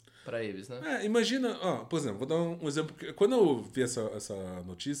alien pra eles, né? Imagina, por exemplo, vou dar um exemplo. Quando eu vi essa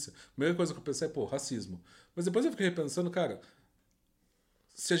notícia, a primeira coisa que eu pensei é, racismo. Mas depois eu fiquei repensando, cara,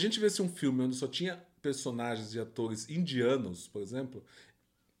 se a gente visse um filme onde só tinha personagens e atores indianos, por exemplo,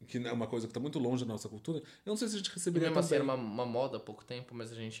 que é uma coisa que está muito longe da nossa cultura, eu não sei se a gente receberia Mesmo assim, também. era uma moda há pouco tempo,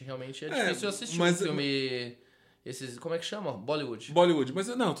 mas a gente realmente... É difícil assistir mas- um filme... Esses, como é que chama? Bollywood. Mas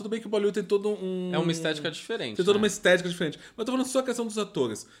não, tudo bem que o Bollywood tem todo um... É uma estética diferente. Tem toda né? uma estética diferente. Mas eu tô falando só a questão dos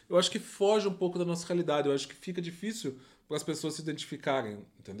atores. Eu acho que foge um pouco da nossa realidade. Eu acho que fica difícil para as pessoas se identificarem,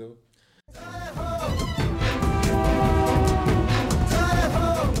 entendeu?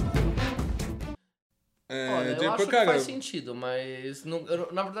 Olha, eu tipo, acho que cara, faz sentido, mas...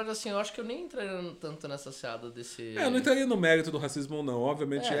 na verdade, assim, eu acho que eu nem entraria tanto nessa seada desse... eu não entraria no mérito do racismo ou não.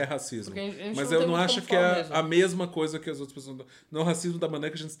 Obviamente é porque racismo. a gente Mas não eu tem não muito acho como que é falar mesmo. a mesma coisa que as outras pessoas... Não é o racismo da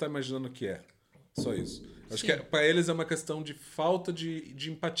maneira que a gente está imaginando que é. Só isso. Acho que pra eles é uma questão de falta de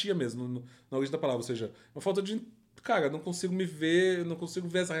empatia mesmo, na origem da palavra. Ou seja, uma falta de... Cara, não consigo me ver, não consigo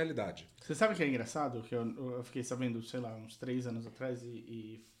ver essa realidade. Você sabe o que é engraçado? Que eu fiquei sabendo, sei lá, uns 3 anos atrás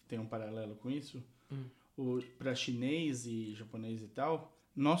e tem um paralelo com isso. Pra chinês e japonês e tal,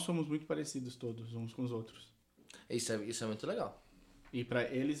 nós somos muito parecidos todos, uns com os outros. Isso é muito legal. E pra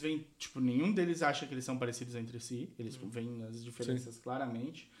eles vem, tipo, nenhum deles acha que eles são parecidos entre si. Eles veem as diferenças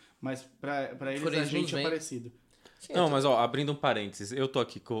claramente. Mas pra eles Por a eles gente nos é veem. parecido. Sim, Não, mas ó, abrindo um parênteses, eu tô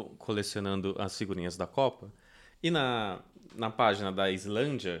aqui colecionando as figurinhas da Copa e na página da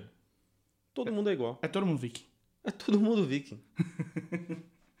Islândia, todo mundo é igual. É todo mundo viking. É todo mundo viking.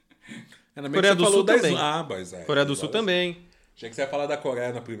 Coreia do Sul também. Mas Coreia do Sul também. Achei que você ia falar da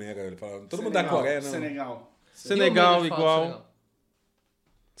Coreia na primeira. Ele falou, todo mundo da Senegal, Coreia, não. Senegal. Senegal E o medo de falar igual. Senegal?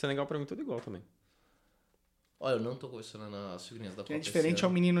 Senegal pra mim tudo igual também. Olha, eu não tô colecionando as figurinhas da Quem é Copa diferente esse é o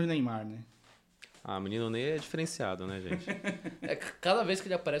ano. menino Neymar, né? Ah, o menino Ney é diferenciado, né, gente? Cada vez que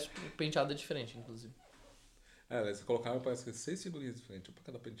ele aparece, o penteado é diferente, inclusive. Eles colocaram, parece que 6 figurinhas diferentes, um pra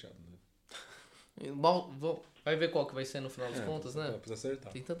cada penteado, né? Vai ver qual que vai ser no final das contas, né? Precisa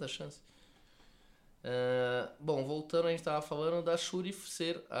acertar. Tem tanta chance. Bom, voltando, a gente tava falando da Shuri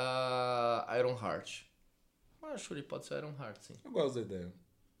ser a Iron Heart. Mas a Shuri pode ser a Iron Heart, sim. Eu gosto da ideia.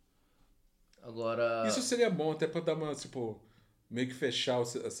 Agora... Isso seria bom até pra dar uma, tipo, meio que fechar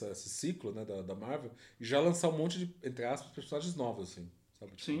esse ciclo, né, da Marvel e já lançar um monte de, entre aspas, personagens novos, assim.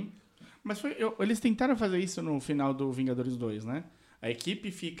 Sabe? Tipo, Sim. Mas eles tentaram fazer isso no final do Vingadores 2, né? A equipe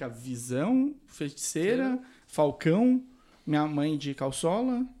fica Visão, Feiticeira, Falcão, minha mãe de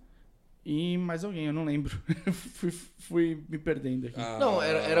calçola e mais alguém, eu não lembro. fui me perdendo aqui. Não,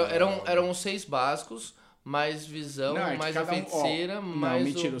 eram 6 básicos, mais Visão, Não, é que mais a cada Feiticeira, não, mais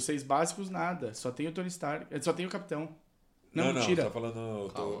mentira, os 6 básicos nada. Só tem o Tony Stark, só tem o Capitão. Não, Não, mentira. tá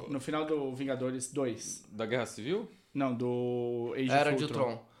falando... No final do Vingadores 2. Da Guerra Civil? Não, do Age Era of de Ultron.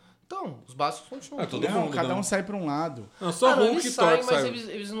 Ultron. Então, os básicos continuam. todo Não, mundo, cada não. um sai pra um lado. Não, só Não, Hulk eles e saem, Thor mas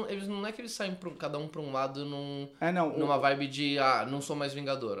saem. eles não é que eles saem cada um pra um lado Não, numa vibe de, não sou mais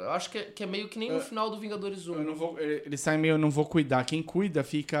Vingador. Eu acho que é meio que nem no final do Vingadores 1. eu não vou, eles saem meio, eu não vou cuidar. Quem cuida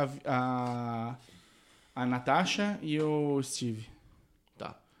fica a Natasha e o Steve.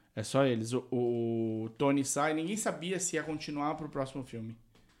 Tá. É só eles. O Tony sai, ninguém sabia se ia continuar pro próximo filme.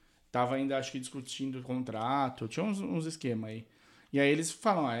 Tava ainda, acho que, discutindo o contrato, tinha uns esquemas aí. E aí eles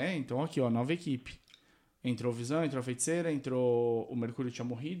falam, então aqui, ó, nova equipe. Entrou o Visão, entrou a Feiticeira, entrou o Mercúrio tinha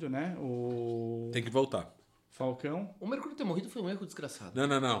morrido, né? O Tem que voltar. Falcão. O Mercúrio ter morrido foi um erro desgraçado.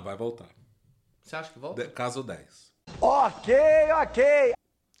 Não, vai voltar. Você acha que volta? Caso 10.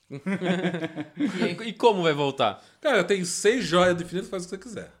 E como vai voltar? Cara, tem 6 joias do infinito, faz o que você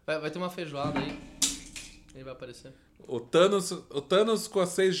quiser. Vai ter uma feijoada aí. Ele vai aparecer. O Thanos com as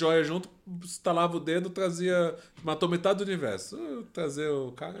 6 joias junto, estalava o dedo, matou metade do universo. Trazer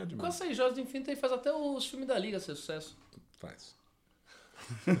o cara é Com demais. as 6 joias do infinito, ele faz até os filmes da Liga ser sucesso. Faz.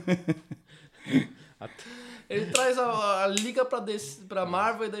 Ele traz a Liga pra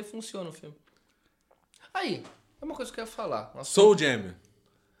Marvel e daí funciona o filme. Aí, é uma coisa que eu ia falar. Soul Jam.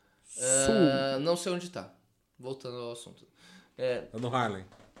 Não sei onde tá. Voltando ao assunto. Tá no Harlem.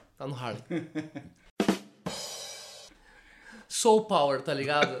 Tá no Harlem. Soul Power, tá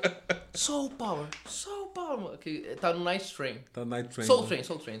ligado? Soul Power. Que tá no Night Train. Tá no Night Train. Soul Train,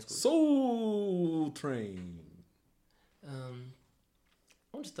 desculpa. Soul Train.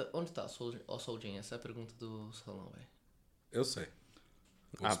 Onde tá o Soul Jam? Essa é a pergunta do salão, velho. Eu sei.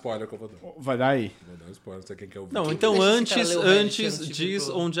 O spoiler que eu vou dar. Vai dar aí. Vou dar um spoiler, você quem quer ouvir. Não, Quem então deixa esse cara ler o Reddit antes antes de diz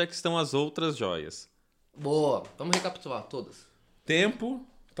pro- onde é que estão as outras joias. Boa. Vamos recapitular todas. Tempo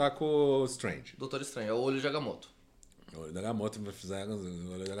tá com o Strange. Doutor Estranho, é o olho de Agamotto. O olho da Agamotto fizeram.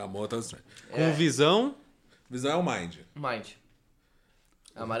 O olho da Agamotto é o Strange. Com visão, Visão é o Mind. Mind.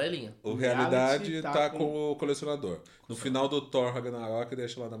 Amarelinha. O Realidade Reality tá com o Colecionador. No final do Thor Ragnarok,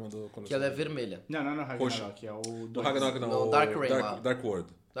 deixa lá na mão do Colecionador. Que ela é vermelha. Não, Roxo. Ragnarok, é o O 2. Ragnarok não, Não, o Dark Reign lá. Dark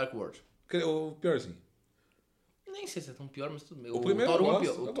World. Dark World. O piorzinho. Nem sei se é tão pior, mas tudo bem. O primeiro Thor eu 1 é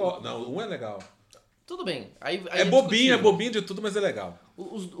gosto. pior. Eu gosto. Não, o 1 é legal. Tudo bem. Aí É bobinho de tudo, mas é legal.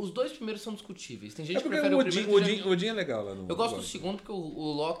 Os dois primeiros são discutíveis. Tem gente É que porque prefere o o primeiro. Odin é legal lá no. Eu gosto do segundo porque o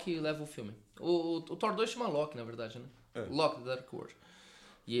Loki leva o filme. O Thor 2 chama Loki, na verdade, né? Loki da Dark World.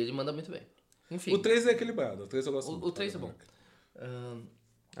 E ele manda muito bem. Enfim. O 3 é equilibrado. O 3 eu gosto muito. O 3 é bom.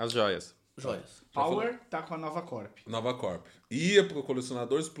 as joias. Joias. Power tá com a Nova Corp. Nova Corp. Ia pro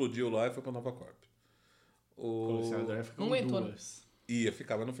colecionador, explodiu lá e foi pra Nova Corp. O colecionador ficou Não aguentou, 2. Ia,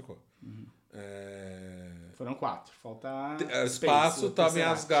 ficava, não ficou. Foram 4. Falta Espaço, o tava em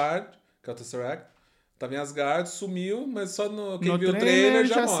Tesseract. Asgard, que é o Tesseract. Tava em Asgard, sumiu, mas só quem No viu o trailer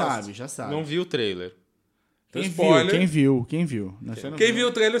já mostra. já sabe. Não vi o trailer. Então, Quem spoiler. Quem viu. Você não Quem viu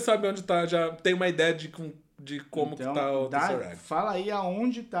o trailer sabe onde tá, já tem uma ideia de como que Então, tá o Tesseract. fala aí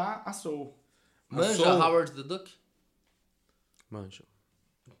aonde tá a Soul. Manja Soul- Howard the Duck? Manjo.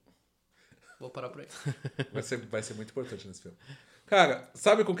 Vou parar por aí. Vai ser muito importante nesse filme. Cara,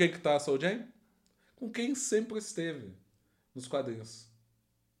 sabe com quem que tá a Soul Jam? Com quem sempre esteve nos quadrinhos.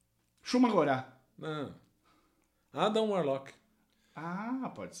 Shumagorá. Não. Adam Warlock.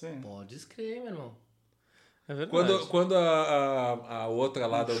 Ah, pode ser. Pode escrever, meu irmão. É verdade. Quando a outra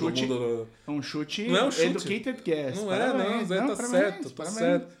lá do chute. mundo... É um chute, Não é um chute. educated guess. Não Parabéns. Zé tá parabéns, certo, tá parabéns.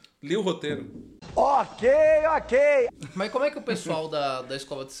 certo. Li o roteiro. Mas como é que o pessoal da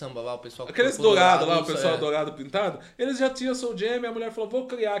escola de samba lá, o pessoal que Aqueles colocou dourados lá, o isso, pessoal dourado pintado, eles já tinham Soul Jam e a mulher falou, vou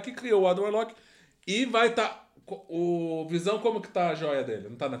criar aqui, criou o Adam Warlock e vai estar... O Visão, como que tá a joia dele?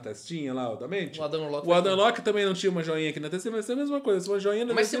 Não tá na testinha lá, da mente? O Adam Warlock O Adam Warlock também não tinha uma joinha aqui na testinha, vai ser a mesma coisa. Uma joinha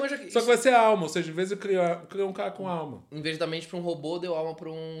na Mas testinha, você manja que só que vai ser alma, ou seja, em vez de criar um cara com alma. Em vez da mente pra um robô, deu alma pra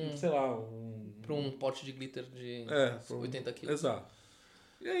um Sei lá, pote de glitter de pra 80 quilos. Exato.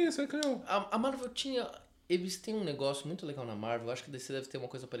 E é isso, aí criou. A Marvel tinha... Eles têm um negócio muito legal na Marvel. Acho que a DC deve ter uma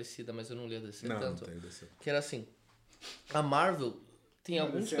coisa parecida, mas eu não li a DC Não, tanto. não tem desse. Que era assim... A Marvel tem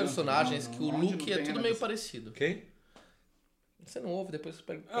alguns DC personagens não, que o onde look não é tem tudo na meio DC? parecido. Quem? Você não ouve, depois você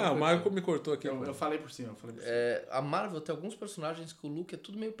pega... Ah, o Marco me cortou aqui. Eu falei por cima, A Marvel tem alguns personagens que o look é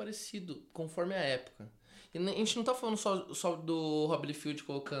tudo meio parecido, conforme a época. E a gente não tá falando só do Rob Liefeld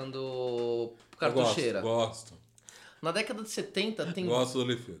colocando cartucheira. Gosto. Na década de 70 tem... Gosto do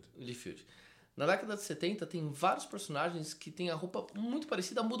Liefeld. Liefeld. Na década de 70 tem vários personagens que tem a roupa muito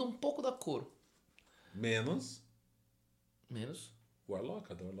parecida, muda um pouco da cor. Menos Menos. o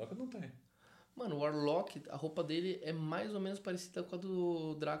Warlock. A do Warlock não tem. Mano, o Warlock, a roupa dele é mais ou menos parecida com a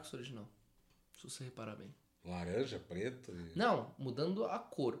do Drax original. Se você reparar bem. Laranja, preto e... Não, mudando a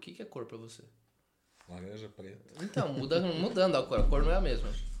cor. O que é cor pra você? Laranja, preto. Então, mudando a cor não é a mesma.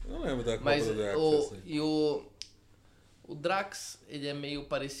 Eu não lembro da Copa Mas do Drax. o Drax, ele é meio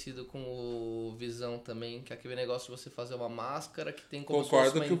parecido com o Visão também, que é aquele negócio de você fazer uma máscara que tem como se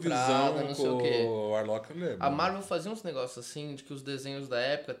fosse Concordo uma que o entrada, Visão não sei o com quê. o Warlock eu lembro. A Marvel fazia uns negócios assim, de que os desenhos da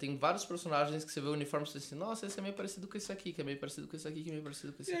época tem vários personagens que você vê o uniforme e você diz assim, nossa, esse é meio parecido com esse aqui, que é meio parecido com esse aqui, que é meio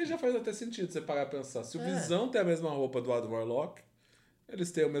parecido com esse E aqui. aí já faz até sentido você parar pra pensar. Se o Visão tem a mesma roupa do Adam Warlock,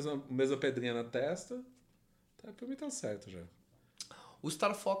 eles têm a mesma pedrinha na testa, tá, pra mim tá certo já. O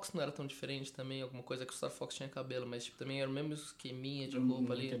Star Fox não era tão diferente também, alguma coisa que o Star Fox tinha cabelo, mas tipo, também era o mesmo esqueminha de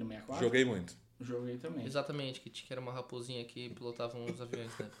roupa ali. Nintendo 64? Joguei muito. Joguei também. Exatamente, que era uma raposinha que pilotava uns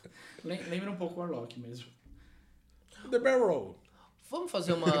aviões, né? Lembra um pouco o Warlock mesmo. The Barrel. Vamos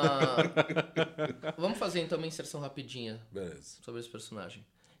fazer Vamos fazer então uma inserção rapidinha Beleza. sobre esse personagem.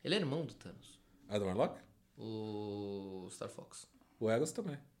 Ele é irmão do Thanos. Adam Warlock? O Star Fox. O Eros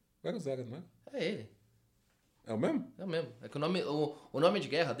também. O Eros era, não é? É ele. É o mesmo? É o mesmo. É que o nome de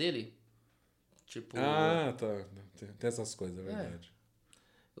guerra dele, tipo... Ah, tá. Tem essas coisas, é verdade.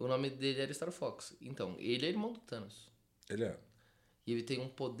 O nome dele era Star Fox. Então, ele é irmão do Thanos. Ele é. E ele tem um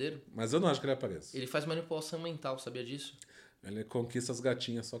poder... Mas eu não acho que ele apareça. Ele faz manipulação mental, sabia disso? Ele conquista as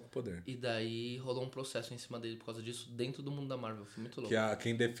gatinhas só com poder. E daí rolou um processo em cima dele por causa disso dentro do mundo da Marvel. Foi muito louco.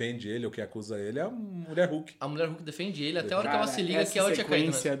 Quem defende ele ou que acusa ele é a Mulher Hulk. A Mulher Hulk defende ele até a hora que ela se liga que ela tinha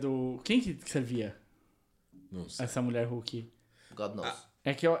caído. Quem que servia Não sei. essa Mulher Hulk? God knows.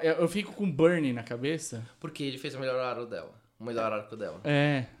 É que eu fico com Burnie na cabeça. Porque ele fez o melhor arco dela.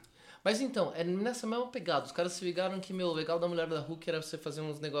 É. Mas então, é nessa mesma pegada. Os caras se ligaram que, o legal da Mulher da Hulk era você fazer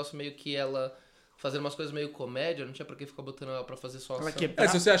uns negócios meio que ela... Fazer umas coisas meio comédia, não tinha pra que ficar botando ela pra fazer só ação.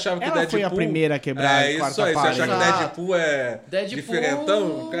 Se você achava que ela Deadpool... foi a primeira a quebrar a quarta isso aí. parede. Você achava que Deadpool é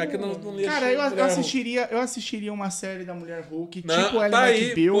diferentão? Cara, que não ia Cara, eu assistiria uma série da Mulher Hulk, não, tipo Ellen tá aí,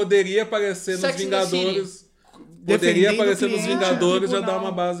 McBeal. Poderia aparecer nos Vingadores. Poderia aparecer nos Vingadores e já dar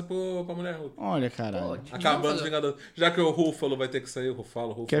uma base pra Mulher Hulk. Olha, cara. Acabando os Vingadores. Já que o Ruffalo vai ter que sair, o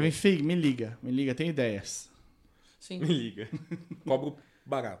Ruffalo. Kevin Feige, me liga, tem ideias. Sim. Me liga. Cobro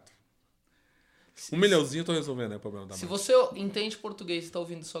barato. 1 milhãozinho eu tô resolvendo, né, o problema da Se Marvel. você entende português e tá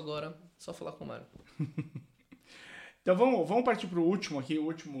ouvindo isso agora, só falar com o Mário. Então vamos partir pro último aqui, o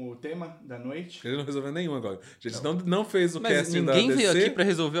último tema da noite. Ele não resolveu nenhum agora. A gente não fez o Mas casting da DC. ninguém veio aqui pra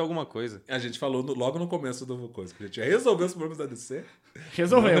resolver alguma coisa. A gente falou logo no começo do coisa, que a gente ia resolver os problemas da DC.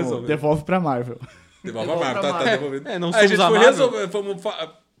 Resolvemos. Devolve pra Marvel. Devolve a Marvel, tá devolvido. Não Aí a somos gente a foi Marvel. resolver,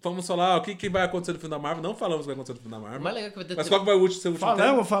 vamos falar o que vai acontecer no filme da Marvel. Não falamos o que vai acontecer no filme da Marvel. O mais legal é que vai ter... Mas qual que vai ser o último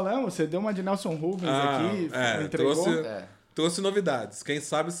tema? Falamos. Você deu uma de Nelson Rubens aqui, entregou. Trouxe novidades. Quem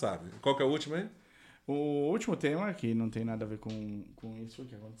sabe, sabe. Qual que é o último, hein? O último tema, que não tem nada a ver com isso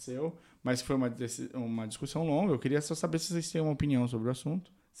que aconteceu, mas que foi uma discussão longa. Eu queria só saber se vocês têm uma opinião sobre o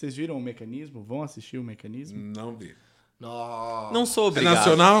assunto. Vocês viram o Mecanismo? Vão assistir o Mecanismo? Não vi. Não sou obrigado.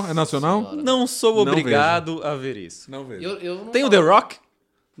 É nacional? Senhora. Não sou obrigado a ver isso. Não vejo. Eu não Tem o falo- The Rock?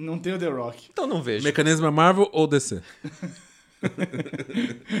 Não tem o The Rock. Então não vejo. Mecanismo é Marvel ou DC?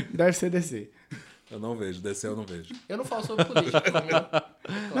 Deve ser DC. Eu não vejo. DC eu não vejo. Eu não falo sobre política.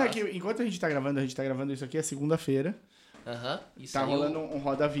 Não, é que enquanto a gente tá gravando isso aqui, é segunda-feira. Isso Tá aí rolando um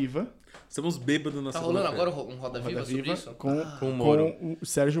Roda Viva. Estamos bêbados na Tá segunda-feira. rolando agora um Roda Viva sobre isso? Com o Com Moro. o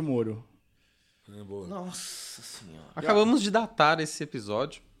Sérgio Moro. É boa. Nossa senhora. Acabamos de datar esse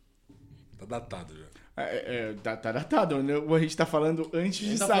episódio. Tá datado já. Tá datado, né? A gente tá falando antes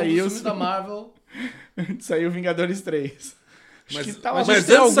de Tá sair falando do filme da Marvel. antes de sair o Vingadores 3. Mas que tava- antes mas de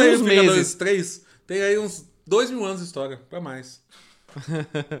tem sair o alguns Vingadores meses. 3, tem aí uns 2.000 anos de história. Pra mais.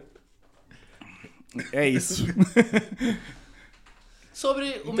 É isso. Sobre o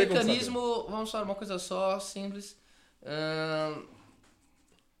Não tem como mecanismo, vamos falar uma coisa só, simples.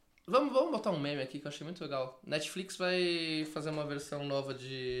 Vamos botar um meme aqui que eu achei muito legal. Netflix vai fazer uma versão nova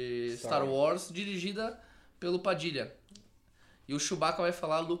de Star Wars dirigida pelo Padilha. E o Chewbacca vai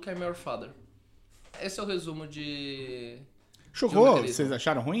falar Luke, I'm your father. Esse é o resumo de... Chocou? Mecanismo. Vocês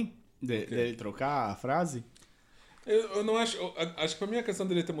acharam ruim dele trocar a frase? Eu não acho... Acho que pra mim a questão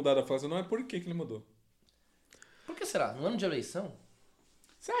dele ter mudado a frase não é por que ele mudou. Por que será? No ano de eleição?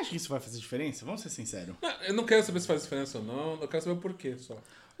 Você acha que isso vai fazer diferença? Vamos ser sinceros. Eu não quero saber se faz diferença ou não. Eu quero saber o porquê só.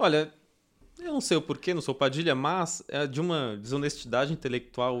 Olha, eu não sei o porquê, não sou Padilha, mas é de uma desonestidade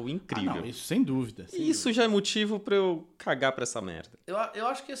intelectual incrível. Não, isso sem dúvida. E isso já é motivo pra eu cagar pra essa merda. Eu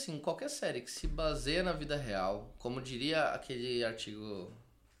acho que assim, qualquer série que se baseia na vida real, como diria aquele artigo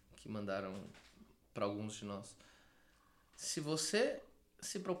que mandaram pra alguns de nós, se você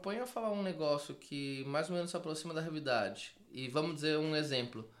se propõe a falar um negócio que mais ou menos se aproxima da realidade, e vamos dizer um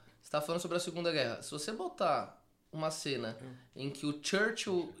exemplo, você tá falando sobre a Segunda Guerra, se você botar uma cena em que o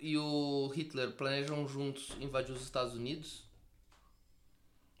Churchill e o Hitler planejam juntos invadir os Estados Unidos,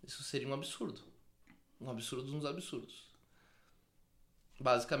 isso seria um absurdo. Um absurdo dos absurdos.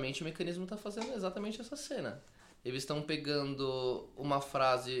 Basicamente, o mecanismo está fazendo exatamente essa cena. Eles estão pegando uma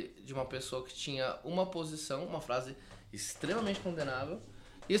frase de uma pessoa que tinha uma posição, uma frase extremamente condenável,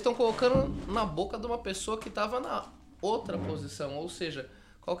 e estão colocando na boca de uma pessoa que estava na outra posição. Ou seja,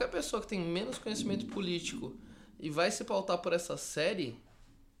 qualquer pessoa que tem menos conhecimento político e vai se pautar por essa série,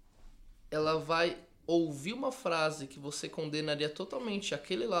 ela vai ouvir uma frase que você condenaria totalmente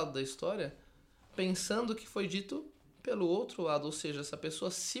aquele lado da história, pensando que foi dito pelo outro lado. Ou seja, se a pessoa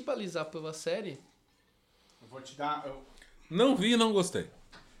se balizar pela série... Eu vou te dar... Não vi e não gostei.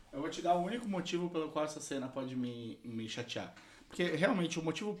 Eu vou te dar o único motivo pelo qual essa cena pode me chatear. Porque, realmente, o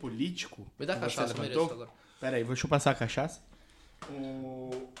motivo político... Me dá que cachaça, você eu levantou... mereço agora. Pera aí, deixa eu passar a cachaça.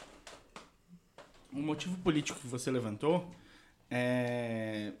 o motivo político que você levantou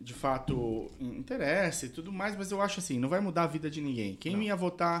de fato interessa e tudo mais, mas eu acho assim, não vai mudar a vida de ninguém. Quem ia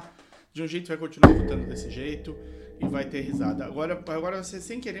votar de um jeito vai continuar votando desse jeito e vai ter risada. Agora você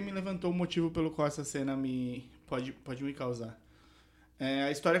sem querer me levantou o motivo pelo qual essa cena pode me causar.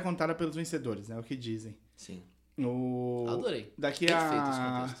 A história é contada pelos vencedores, né? O que dizem. Sim. Adorei. Daqui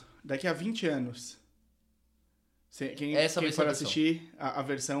a 20 anos, quem for assistir, a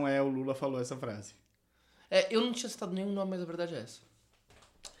versão o Lula falou essa frase. Eu não tinha citado nenhum nome, mas a verdade é essa.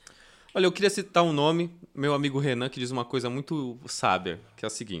 Olha, eu queria citar um nome, meu amigo Renan, que diz uma coisa muito sábia, que é a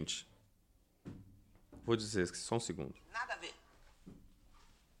seguinte. Vou dizer, só um segundo. Nada a ver.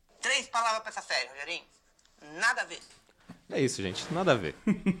 3 palavras pra essa série, Rogerinho. Nada a ver. É isso, gente. Nada a ver.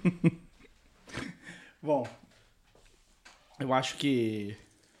 Bom, eu acho que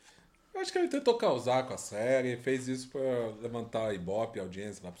ele tentou causar com a série, fez isso pra levantar a Ibope, a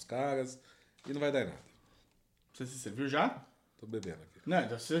audiência lá pros caras, e não vai dar em nada. Você se serviu já? Tô bebendo aqui. Não,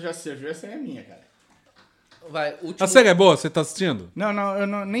 então se você já se serviu, essa aí é minha, cara. A série é boa? Você tá assistindo? Não,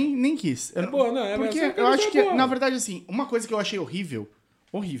 eu nem quis. Boa, não. Porque eu acho que, na verdade, assim, uma coisa que eu achei horrível,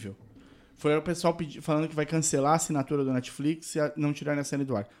 foi o pessoal falando que vai cancelar a assinatura do Netflix e não tirar a série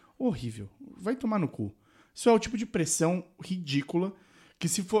do ar. Horrível. Vai tomar no cu. Isso é o tipo de pressão ridícula que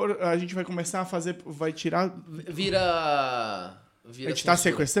se for, a gente vai começar a fazer, vai tirar... Vira a gente tá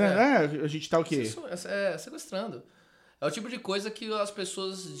sequestrando? A gente tá o quê? Sequestrando. É o tipo de coisa que as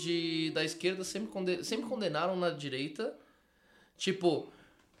pessoas da esquerda sempre condenaram na direita. Tipo,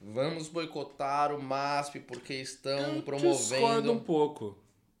 vamos boicotar o MASP porque estão promovendo... Discordo um pouco.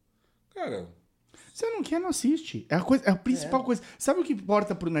 Cara... Você não quer, não assiste. É a principal coisa. Sabe o que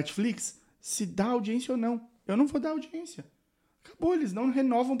importa pro Netflix? Se dá audiência ou não. Eu não vou dar audiência. Acabou, eles não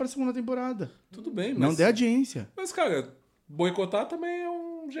renovam pra segunda temporada. Tudo bem, mas... Não dê audiência. Mas, cara, boicotar também é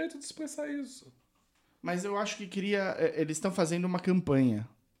um jeito de expressar isso. Mas eu acho que eles estão fazendo uma campanha.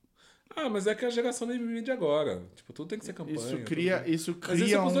 Mas é que a geração da mídia agora. Tipo, tudo tem que ser campanha. Isso cria Mas isso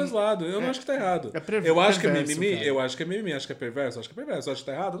é pros dois lados. Eu não acho que tá errado. Eu acho que é mimimi, cara. eu acho que é mimimi. Acho que é perverso, acho que é perverso. Acho que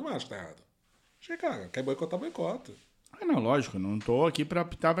tá errado, eu não acho que tá errado. Acho que, cara, quer boicotar, boicota. Não, lógico, não tô aqui pra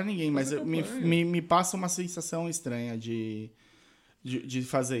apitar pra ninguém, mas me passa uma sensação estranha de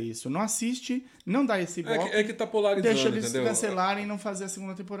fazer isso. Não assiste, não dá esse golpe. É que tá polarizando, deixa eles entendeu? cancelarem e não fazer a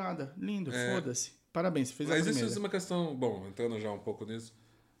segunda temporada. Lindo, foda-se. Parabéns, você fez a primeira. Mas isso é uma questão, bom, entrando já um pouco nisso,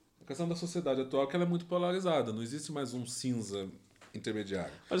 a questão da sociedade atual que ela é muito polarizada. Não existe mais um cinza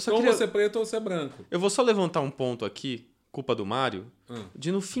intermediário. Ou você é preto ou você é branco. Eu vou só levantar um ponto aqui, culpa do Mário,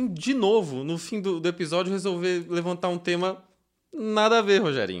 de no fim do episódio, resolver levantar um tema nada a ver,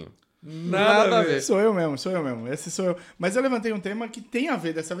 Rogerinho. Nada a ver. Sou eu mesmo. Esse sou eu. Mas eu levantei um tema que tem a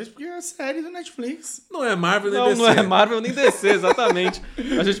ver dessa vez, porque é a série do Netflix. Não é Marvel nem DC. Não é Marvel nem DC, exatamente.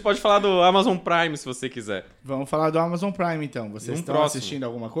 A gente pode falar do Amazon Prime, se você quiser. Vamos falar do Amazon Prime, então. Vocês estão assistindo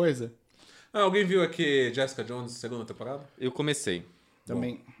alguma coisa? Alguém viu aqui Jessica Jones, segunda temporada? Eu comecei.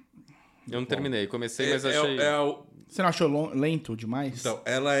 Também. Eu não terminei. Comecei, mas achei... Você não achou lento demais? Então,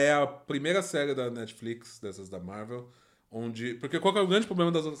 ela é a primeira série da Netflix, dessas da Marvel, porque qual que é o grande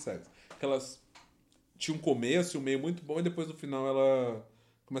problema das outras séries? Que elas tinham um começo e um meio muito bom e depois no final ela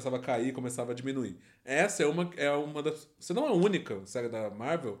começava a cair, começava a diminuir. Essa é uma das... Você não é a única série da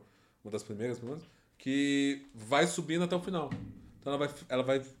Marvel, uma das primeiras, pelo menos, que vai subindo até o final. Então ela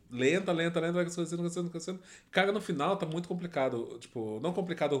vai lenta, vai crescendo. Cara, no final tá muito complicado. Tipo, não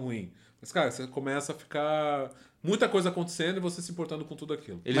complicado ou ruim. Mas, cara, você começa a ficar... Muita coisa acontecendo e você se importando com tudo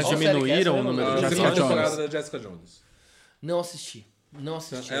aquilo. Eles diminuíram o número de Jessica temporada da Jessica Jones. Não assisti.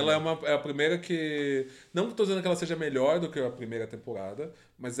 Ela é a primeira que... Não tô dizendo que ela seja melhor do que a primeira temporada,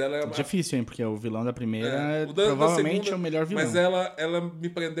 mas ela é... Difícil, hein? Porque o vilão da primeira provavelmente é o melhor vilão. Mas ela me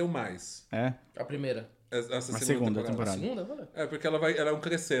prendeu mais. É? A primeira. A segunda temporada. A segunda? Porque ela é um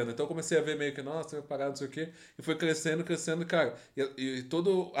crescendo. Então eu comecei a ver meio que, nossa, vai parar, não sei o quê. E foi crescendo, cara. E toda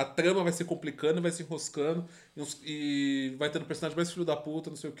a trama vai se complicando, vai se enroscando. E vai tendo personagem mais filho da puta,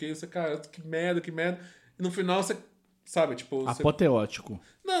 não sei o quê. E você, cara, que merda. E no final você, sabe, tipo... Apoteótico.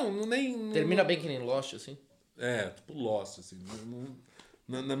 Não, nem... Termina bem que nem Lost, assim? Tipo Lost, assim.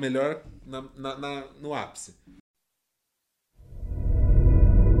 Na melhor... no ápice.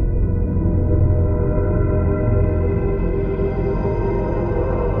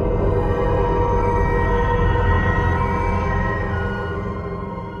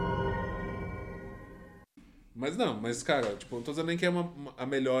 Mas, cara, tipo, não tô dizendo nem que é a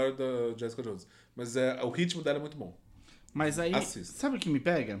melhor da Jessica Jones. Mas o ritmo dela é muito bom. Mas aí, sabe o que me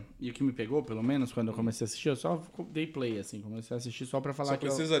pega? E o que me pegou, pelo menos, quando eu comecei a assistir, eu só dei play, assim. Comecei a assistir só pra falar que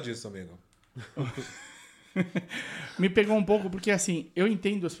precisa disso, amigo. Me pegou um pouco porque, assim, eu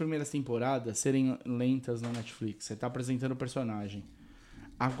entendo as primeiras temporadas serem lentas na Netflix. Você tá apresentando o personagem.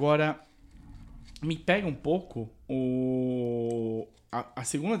 Agora, me pega um pouco a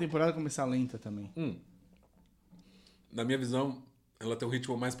segunda temporada começar lenta também. Na minha visão, ela tem um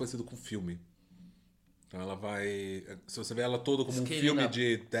ritmo mais parecido com o filme. Então ela vai... Se você vê ela toda como um filme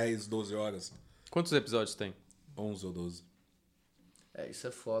de 10, 12 horas... Quantos episódios tem? 11 ou 12. Isso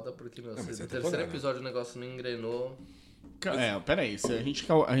é foda, porque, meu, Não, mas se é no terceiro temporada. episódio o negócio não engrenou... Peraí.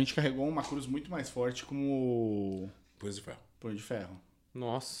 A gente carregou uma cruz muito mais forte como o Punhos de Ferro. Punho de Ferro.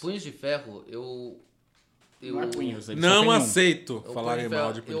 Nossa. Punhos de Ferro, Não é punhos, ele só Não tem um. aceito eu falar Punho de mal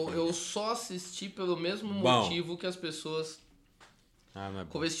Ferro, de Punho de Ferro. eu só assisti pelo mesmo Bom. motivo que as pessoas Não é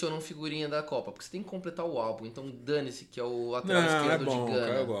bom. colecionam figurinha da Copa. Porque você tem que completar o álbum. Então dane-se que é o lateral Não, é esquerdo bom, de cara,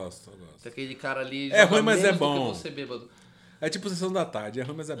 Gana. eu gosto. Que aquele cara ali É joga ruim, mas é menos do bom. que você bêbado. É tipo Sessão da Tarde, é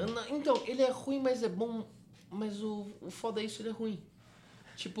ruim, mas é bom. Então, ele é ruim, mas é bom. Mas o foda é isso, ele é ruim.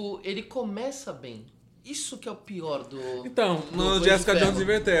 Tipo, ele começa bem. Isso que é o pior do... Então, do no Punho de Jessica Ferro. Jones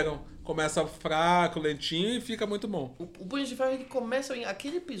inverteram. Começa fraco, lentinho e fica muito bom. O Punho de Ferro, ele começa bem.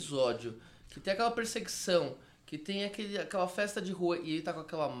 Aquele episódio que tem aquela perseguição, que tem aquela festa de rua e ele tá com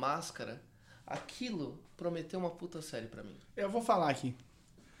aquela máscara, aquilo prometeu uma puta série pra mim. Eu vou falar aqui.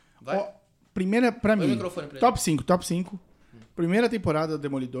 Vai? Ó, primeira, pra Põe o mim, microfone pra ele. top 5. Primeira temporada do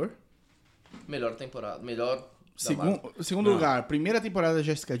Demolidor. Melhor temporada. Melhor da Marvel. Segundo lugar, primeira temporada da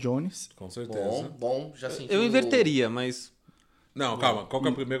Jessica Jones. Com certeza. Bom. Já senti Eu inverteria, mas... Não, calma. Qual que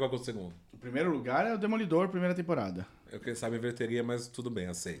é o primeiro e qual que é o segundo? O primeiro lugar é o Demolidor, primeira temporada. Eu, quem sabe, inverteria, mas tudo bem,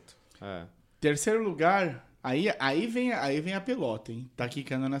 aceito. É. Terceiro lugar, aí vem a pelota, hein? Tá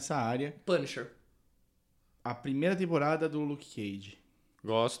quicando nessa área. Punisher. A primeira temporada do Luke Cage.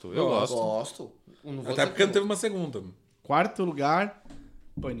 Gosto, eu gosto. Gosto. Não vou Até dizer porque que não teve uma segunda. Quarto lugar,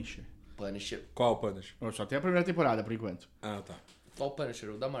 Punisher. Punisher. Qual o Punisher? Só tem a primeira temporada, por enquanto. Ah, tá. Qual o Punisher?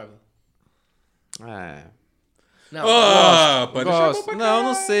 O da Marvel. É. Não, Punisher é bom Gosto. pra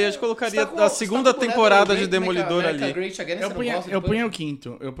Não sei. Acho que colocaria Você tá a segunda temporada de Demolidor ali. Eu ponho o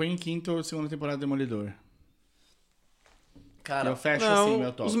quinto. Eu ponho em quinto a segunda temporada do Demolidor. Cara, Eu fecho Não, assim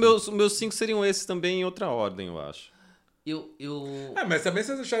meu top. os meus 5 seriam esses também em outra ordem, eu acho. eu... Mas também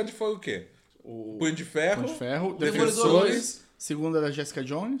vocês acharam que foi o quê? O Punho de Ferro. Punho de Ferro, Demolidor Defensores, segunda da Jessica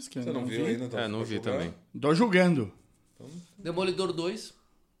Jones, que eu Você não viu ainda? Então não vi ficou também. Tô julgando. Demolidor 2.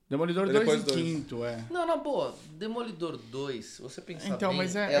 Demolidor E 2 depois em dois. quinto, é. Não, na boa. Demolidor 2, se você pensar Então, bem,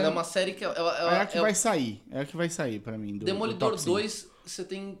 mas ela é uma série que... É a que vai sair. É a que vai sair pra mim. Do Demolidor top 5. 2, você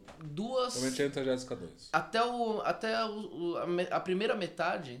tem duas... Realmente entra a Jessica 2. A primeira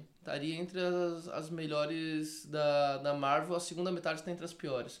metade estaria entre as melhores da Marvel, a segunda metade está entre as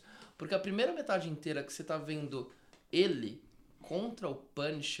piores. Porque a primeira metade inteira que você tá vendo ele contra o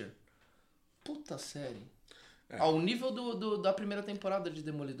Punisher, puta série. Ao nível da primeira temporada de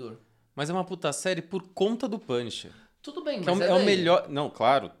Demolidor. Mas é uma puta série por conta do Punisher. Tudo bem, Que é mas o daí. melhor... Não,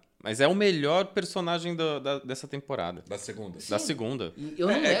 claro. Mas é o melhor personagem dessa temporada. Da segunda. Da segunda. E eu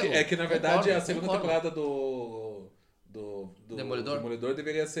não nego. Que na verdade, Concordo, a segunda concordo. temporada do Demolidor?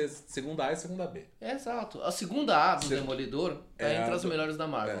 deveria ser segunda A e segunda B. É, exato. A segunda A do Demolidor tá É, entre a as melhores da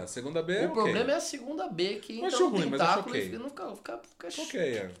Marvel. A segunda B O é ok. problema é a segunda B, que Não entra acho no ruim, mas acho tentáculo ok. e não fica Ok,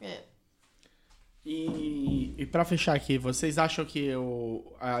 é. É. E pra fechar aqui, vocês acham que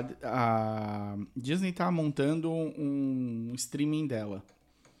a Disney tá montando um streaming dela?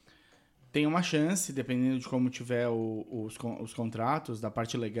 Tem uma chance, dependendo de como tiver os contratos, da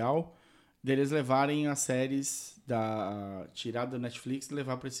parte legal, deles levarem as séries tirar do Netflix e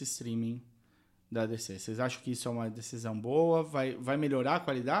levar para esse streaming da DC. Vocês acham que isso é uma decisão boa? Vai melhorar a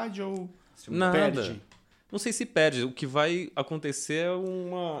qualidade ou Nada. perde? Não sei se perde. O que vai acontecer é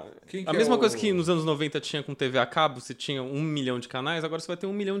uma... Quem que a é mesma o- coisa que nos anos 90 tinha com TV a cabo, você tinha 1 milhão de canais, agora você vai ter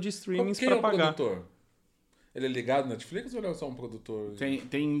 1 milhão de streamings Quem pra é o pagar. produtor? Ele é ligado na Netflix ou ele é só um produtor?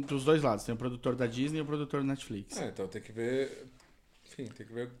 Tem dos dois lados. Tem o produtor da Disney e o produtor da Netflix. Então tem que ver... Enfim, tem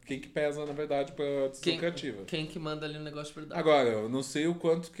que ver quem que pesa, na verdade, pra decisão criativa. Quem que manda ali o negócio de verdade. Agora, eu não sei o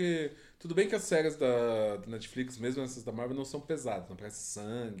quanto que... Tudo bem que as séries da Netflix, mesmo essas da Marvel, não são pesadas. Não parece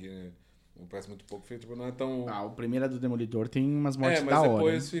sangue, né? Não parece muito pouco. Tipo, não é tão... O primeiro do Demolidor tem umas mortes mas da hora.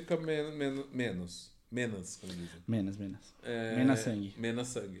 depois Né? fica menos, como dizem. Menos. É, Menos sangue. Menos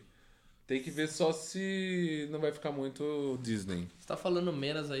sangue. Tem que ver só se não vai ficar muito Disney. Você tá falando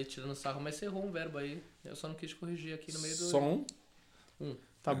menos aí, tirando sarro, mas você errou um verbo aí. Eu só não quis corrigir aqui no meio do... Só um?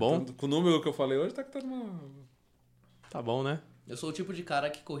 Tá bom. Então, com o número que eu falei hoje, tá que tá numa... Tá bom, né? Eu sou o tipo de cara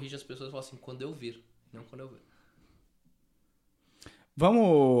que corrige as pessoas e fala assim, quando eu vir, não quando eu ver.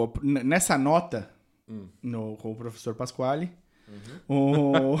 Vamos nessa nota com o professor Pasquale.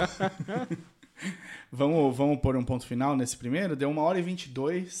 Vamos pôr um ponto final nesse primeiro? Deu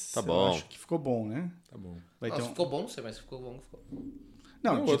 1h22. Tá bom. Eu acho que ficou bom, né? Tá bom. Nossa, ficou bom, não sei, mas ficou bom.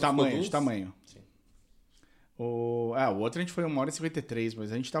 Não, Não, o de outro tamanho, ficou de tamanho. Sim. O outro a gente foi 1h53,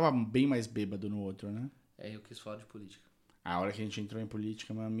 mas a gente tava bem mais bêbado no outro, né? Eu quis falar de política. A hora que a gente entrou em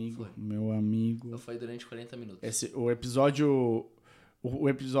política, meu amigo. Foi. Meu amigo. Eu falei durante 40 minutos. O episódio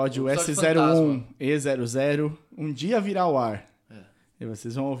S01 fantasma. E00 um dia virá ao ar. É. E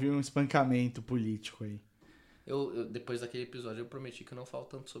vocês vão ouvir um espancamento político aí. Depois daquele episódio, eu prometi que eu não falo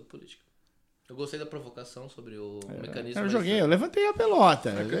tanto sobre política. Eu gostei da provocação sobre o mecanismo. Eu levantei a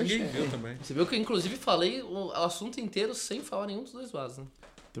pelota. Ninguém viu também. Você viu que eu, inclusive, falei o assunto inteiro sem falar nenhum dos dois lados, né?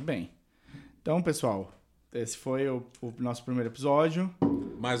 Tudo bem. Então, pessoal, esse foi o nosso primeiro episódio.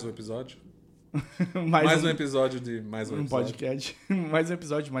 Mais um episódio. mais um episódio de mais um episódio. podcast. Mais um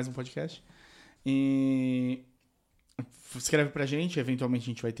episódio, mais um podcast. E escreve pra gente. Eventualmente a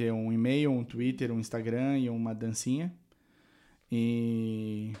gente vai ter um e-mail, um Twitter, um Instagram e uma dancinha.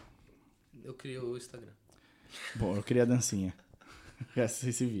 E... Eu criei o Instagram. Bom, eu queria a dancinha. O resto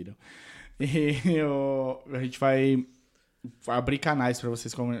vocês se viram. E a gente vai abrir canais pra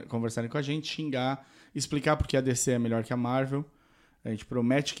vocês conversarem com a gente, xingar, explicar porque a DC é melhor que a Marvel. A gente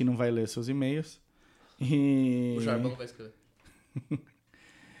promete que não vai ler seus e-mails. E... O Jarbão vai escrever.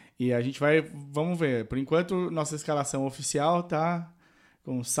 E a gente vai... Vamos ver. Por enquanto, nossa escalação oficial tá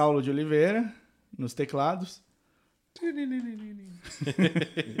com Saulo de Oliveira nos teclados.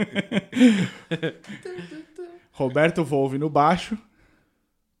 Roberto Volve no baixo.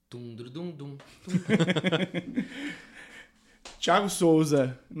 Thiago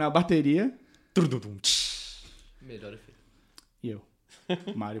Souza na bateria. Melhor efeito. E eu,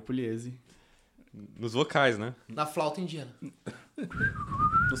 Mário Pugliese. Nos vocais, né? Na flauta indiana.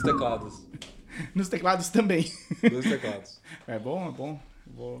 Nos teclados. Nos teclados também. Nos teclados. É bom.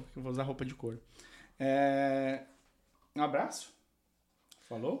 Eu vou usar roupa de couro. Um abraço.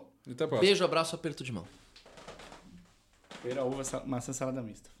 Falou? E até a próxima. Beijo, abraço, aperto de mão. Pera, uva, maçã, salada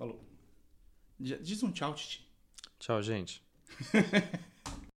mista. Falou. Diz um tchau, Titi. Tchau, gente.